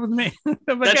started with me.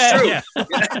 That's true. Yeah.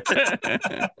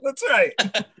 That's right.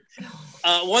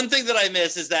 One thing that I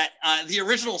miss is that the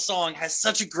original song has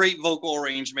such a great vocal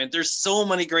arrangement. There's so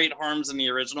many great harms in the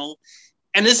original.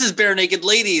 And this is Bare Naked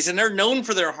Ladies, and they're known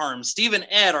for their harms. Steve and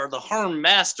Ed are the harm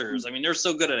masters. I mean, they're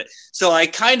so good at it. So I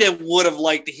kind of would have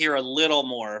liked to hear a little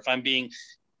more. If I'm being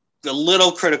a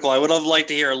little critical, I would have liked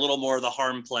to hear a little more of the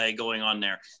harm play going on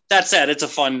there. That said, it's a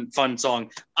fun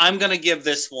song. I'm going to give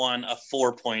this one a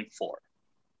 4.4. All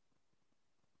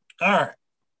right.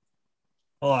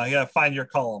 Hold on, I got to find your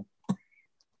column.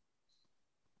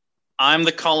 I'm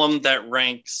the column that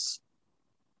ranks.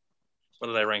 What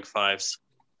did I rank 5s?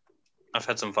 I've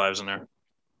had some 5s in there.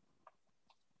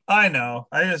 I know.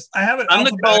 I have it. I'm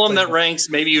the column that ranks.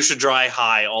 Maybe you should dry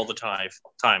high all the time.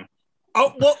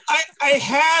 Oh well, I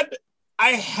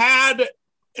had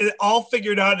it all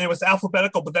figured out and it was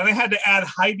alphabetical, but then I had to add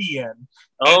Heidi in.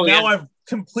 Oh, and now I've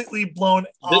completely blown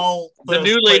all the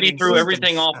new lady threw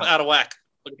everything off out of whack.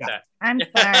 Look at that. I'm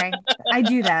sorry. I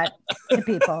do that to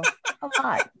people a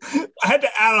lot. I had to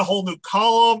add a whole new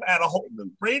column, add a whole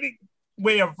new rating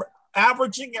way of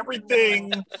averaging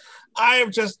everything.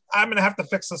 I'm going to have to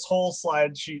fix this whole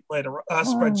spreadsheet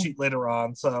later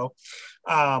on. So,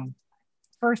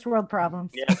 first world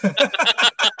problems. Yeah.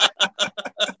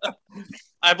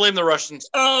 I blame the Russians.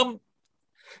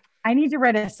 I need to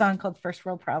write a song called First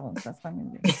World Problems. That's what I'm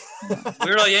going to do.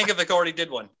 Weird Al Yankovic already did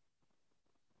one.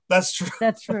 That's true.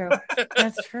 That's true.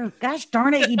 That's true. Gosh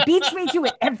darn it. He beats me to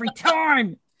it every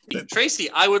time.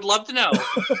 Tracy, I would love to know,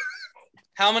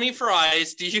 how many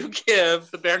fries do you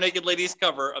give the Bare Naked Ladies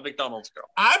cover of McDonald's Girl?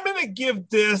 I'm going to give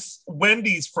this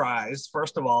Wendy's fries,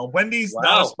 first of all. Wendy's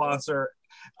not a sponsor.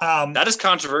 That is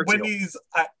controversial. Wendy's,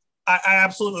 I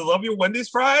absolutely love your Wendy's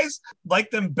fries. Like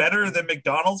them better than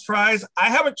McDonald's fries. I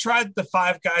haven't tried the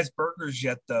Five Guys burgers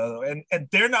yet, though, and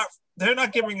they're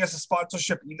not giving us a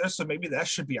sponsorship either. So maybe that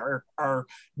should be our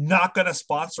not going to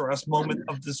sponsor us moment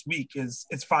of this week.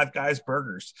 It's Five Guys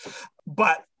burgers.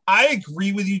 But I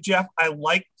agree with you, Jeff.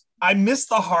 I miss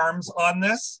the harms on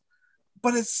this,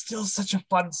 but it's still such a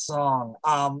fun song.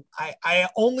 I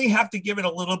only have to give it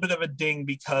a little bit of a ding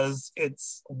because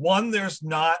it's one. There's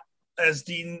not, as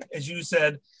Dean, as you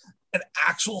said, an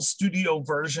actual studio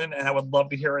version, and I would love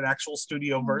to hear an actual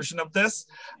studio version of this.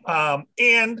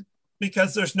 And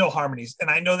because there's no harmonies, and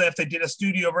I know that if they did a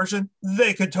studio version,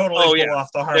 they could totally pull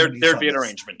off the harmonies. There'd be an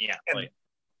arrangement, yeah.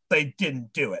 They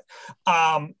didn't do it.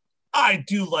 I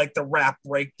do like the rap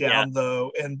breakdown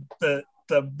though, and the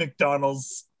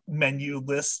McDonald's menu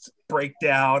list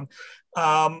breakdown.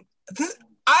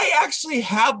 I actually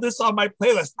have this on my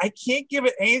playlist. I can't give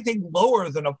it anything lower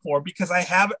than a 4 because I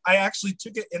actually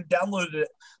took it and downloaded it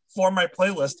for my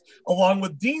playlist along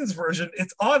with Dean's version.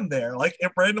 It's on there. Like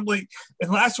it randomly,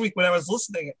 and last week when I was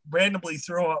listening, it randomly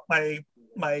threw up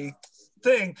my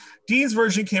thing. Dean's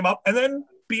version came up, and then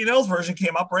B&L's version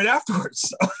came up right afterwards.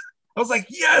 So I was like,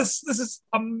 yes, this is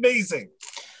amazing.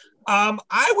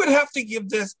 I would have to give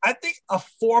this, I think, a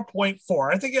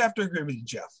 4.4. I think I have to agree with you,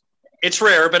 Jeff. It's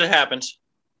rare, but it happens.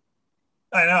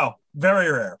 I know. Very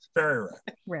rare. Very rare.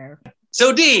 Rare.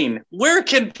 So, Dean, where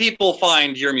can people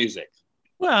find your music?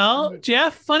 Well,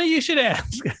 Jeff, funny you should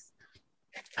ask.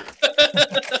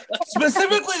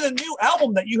 Specifically the new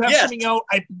album that you have coming out.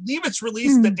 I believe it's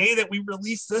released the day that we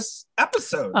released this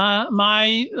episode.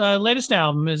 My latest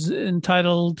album is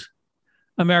entitled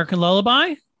American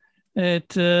Lullaby.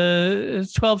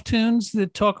 It's 12 tunes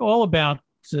that talk all about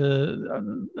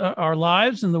our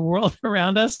lives and the world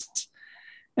around us,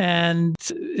 and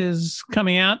is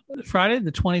coming out Friday,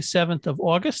 the 27th of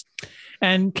August,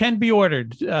 and can be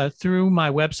ordered through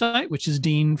my website, which is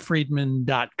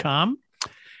deanfriedman.com,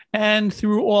 and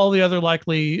through all the other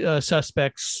likely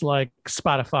suspects like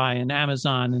Spotify and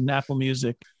Amazon and Apple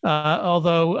Music.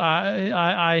 Although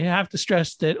I have to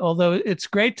stress that although it's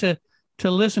great to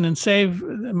listen and save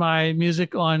my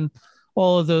music on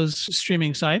all of those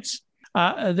streaming sites,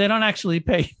 they don't actually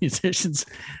pay musicians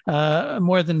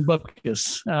more than book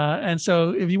us. And so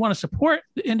if you want to support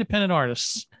independent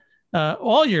artists,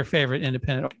 all your favorite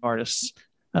independent artists,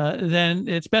 then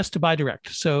it's best to buy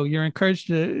direct. So you're encouraged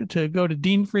to go to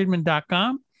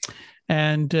deanfriedman.com,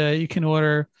 and you can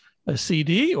order a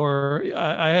CD, or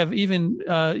I have even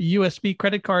USB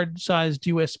credit card sized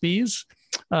USBs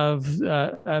of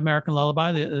American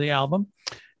Lullaby, the album.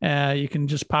 You can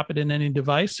just pop it in any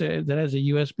device that has a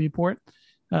USB port.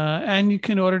 And you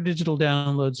can order digital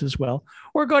downloads as well,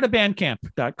 or go to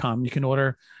bandcamp.com. You can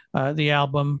order the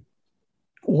album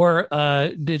or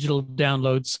digital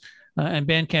downloads. And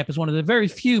Bandcamp is one of the very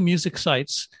few music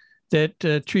sites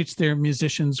that treats their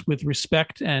musicians with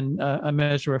respect and a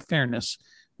measure of fairness.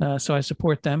 So I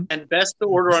support them. And best to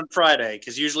order on Friday,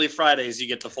 because usually Fridays you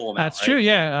get the full amount. That's true,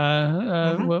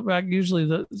 yeah. Well,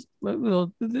 usually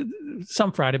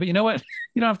some Friday, but you know what?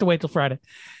 You don't have to wait till Friday.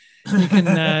 You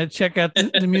can check out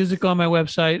the music on my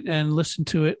website and listen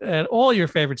to it at all your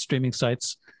favorite streaming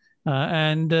sites.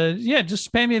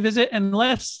 Just pay me a visit. And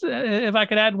if I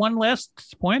could add one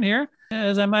last point here,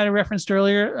 as I might have referenced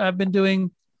earlier, I've been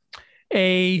doing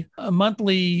a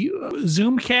monthly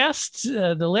Zoom cast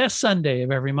the last Sunday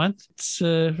of every month. It's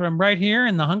from right here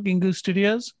in the Hunking Goose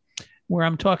Studios, where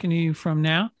I'm talking to you from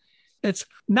now. It's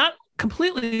not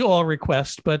completely all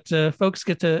requests, but folks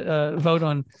get to vote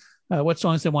on what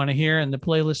songs they want to hear, and the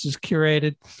playlist is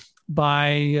curated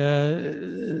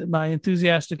by my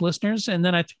enthusiastic listeners, and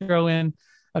then I throw in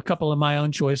a couple of my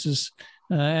own choices,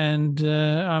 and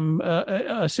I'm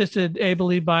assisted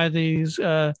ably by these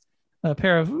a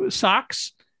pair of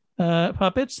socks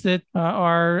puppets that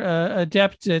are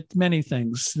adept at many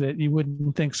things that you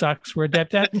wouldn't think socks were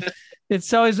adept at,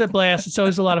 It's always a blast. It's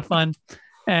always a lot of fun.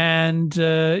 And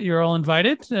you're all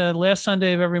invited last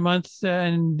Sunday of every month.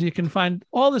 And you can find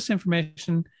all this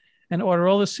information and order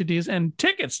all the CDs and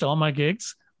tickets to all my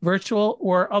gigs, virtual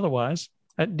or otherwise,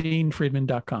 at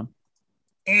deanfriedman.com.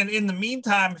 And in the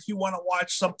meantime, if you want to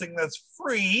watch something that's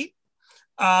free,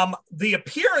 the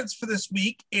appearance for this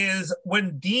week is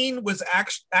when Dean was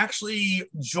actually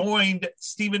joined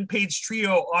Stephen Page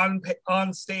Trio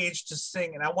on stage to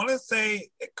sing. And I want to say,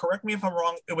 correct me if I'm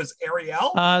wrong, it was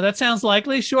Ariel. That sounds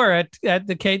likely. Sure. At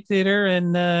the Kate Theater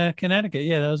in Connecticut.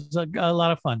 Yeah, that was a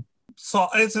lot of fun. So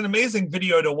it's an amazing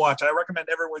video to watch. I recommend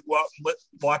everyone go out and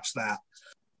watch that.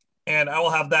 And I will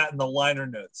have that in the liner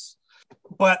notes.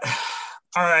 But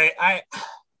all right, I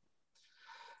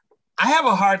have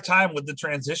a hard time with the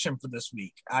transition for this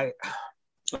week. I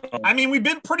mean, we've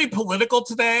been pretty political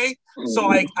today, so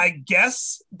I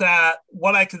guess that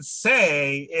what I can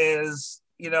say is,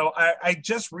 I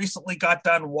just recently got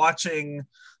done watching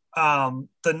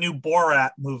the new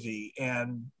Borat movie,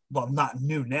 and well, not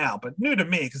new now, but new to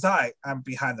me because I'm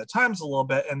behind the times a little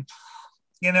bit, and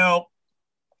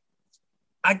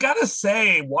I gotta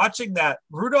say, watching that,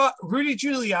 Rudy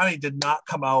Giuliani did not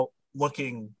come out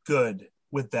looking good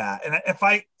with that. And if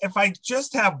I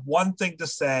just have one thing to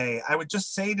say, I would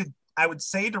say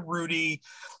to Rudy,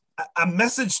 a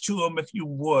message to him, if you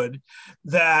would,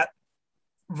 that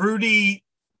Rudy.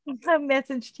 A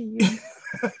message to you.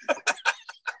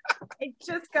 I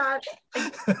just got.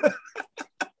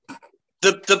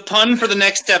 The pun for the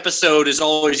next episode is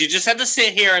always, you just have to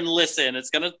sit here and listen.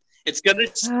 It's gonna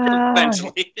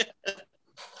eventually.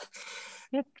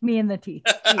 Hit me in the teeth.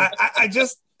 I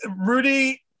just,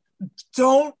 Rudy,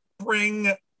 don't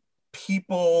bring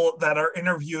people that are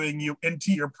interviewing you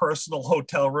into your personal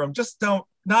hotel room. Just don't.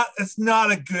 It's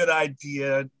not a good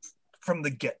idea from the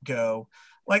get-go.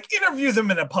 Like, interview them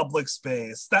in a public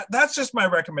space. That's just my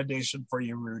recommendation for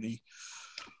you, Rudy.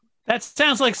 That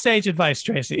sounds like sage advice,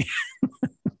 Tracy.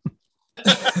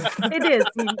 It is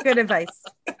good advice.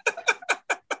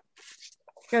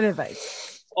 Good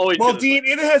advice. Well, Dean,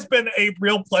 it has been a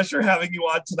real pleasure having you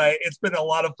on tonight. It's been a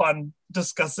lot of fun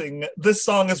discussing this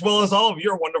song as well as all of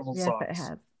your wonderful songs. Yes,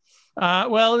 it has.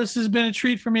 Well, this has been a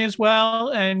treat for me as well,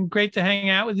 and great to hang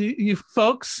out with you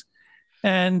folks.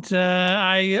 And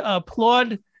I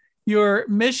applaud your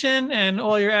mission and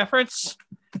all your efforts.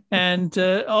 And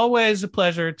always a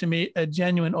pleasure to meet a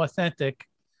genuine, authentic,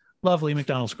 lovely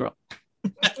McDonald's girl.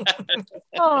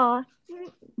 Aw.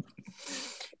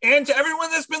 And to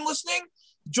everyone that's been listening,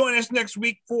 join us next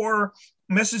week for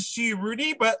Message to You,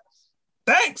 Rudy. But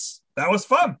thanks. That was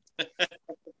fun.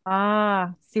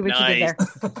 See what you did there.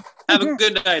 Have a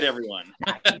good night, everyone.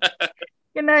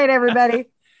 Good night, everybody.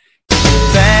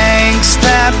 Thanks,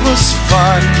 that was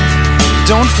fun.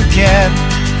 Don't forget,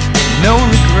 no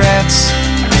regrets,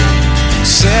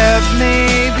 except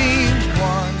maybe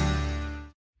one.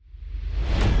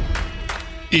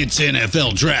 It's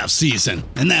NFL draft season,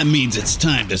 and that means it's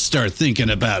time to start thinking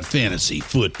about fantasy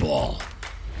football.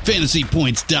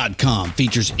 FantasyPoints.com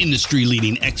features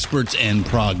industry-leading experts and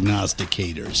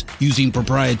prognosticators using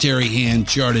proprietary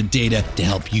hand-charted data to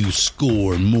help you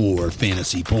score more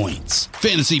fantasy points.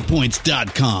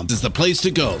 FantasyPoints.com is the place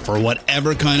to go for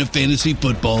whatever kind of fantasy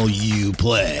football you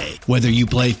play. Whether you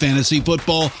play fantasy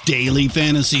football, daily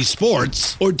fantasy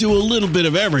sports, or do a little bit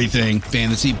of everything,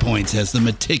 Fantasy Points has the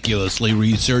meticulously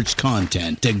researched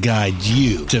content to guide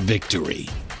you to victory.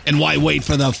 And why wait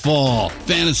for the fall?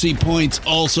 Fantasy Points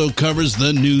also covers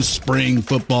the new spring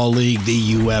football league,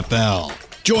 the UFL.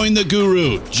 Join the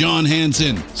guru, John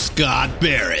Hansen, Scott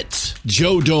Barrett,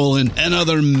 Joe Dolan, and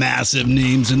other massive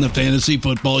names in the fantasy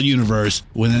football universe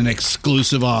with an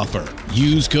exclusive offer.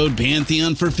 Use code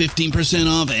Pantheon for 15%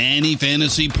 off any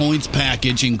Fantasy Points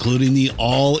package, including the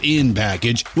all-in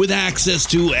package with access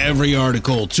to every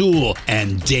article, tool,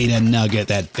 and data nugget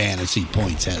that Fantasy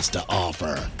Points has to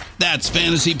offer. That's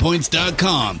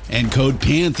FantasyPoints.com and code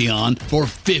Pantheon for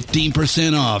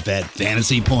 15% off at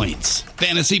Fantasy Points.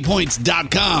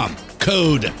 FantasyPoints.com,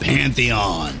 code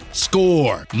Pantheon.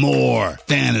 Score more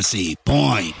fantasy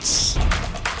points.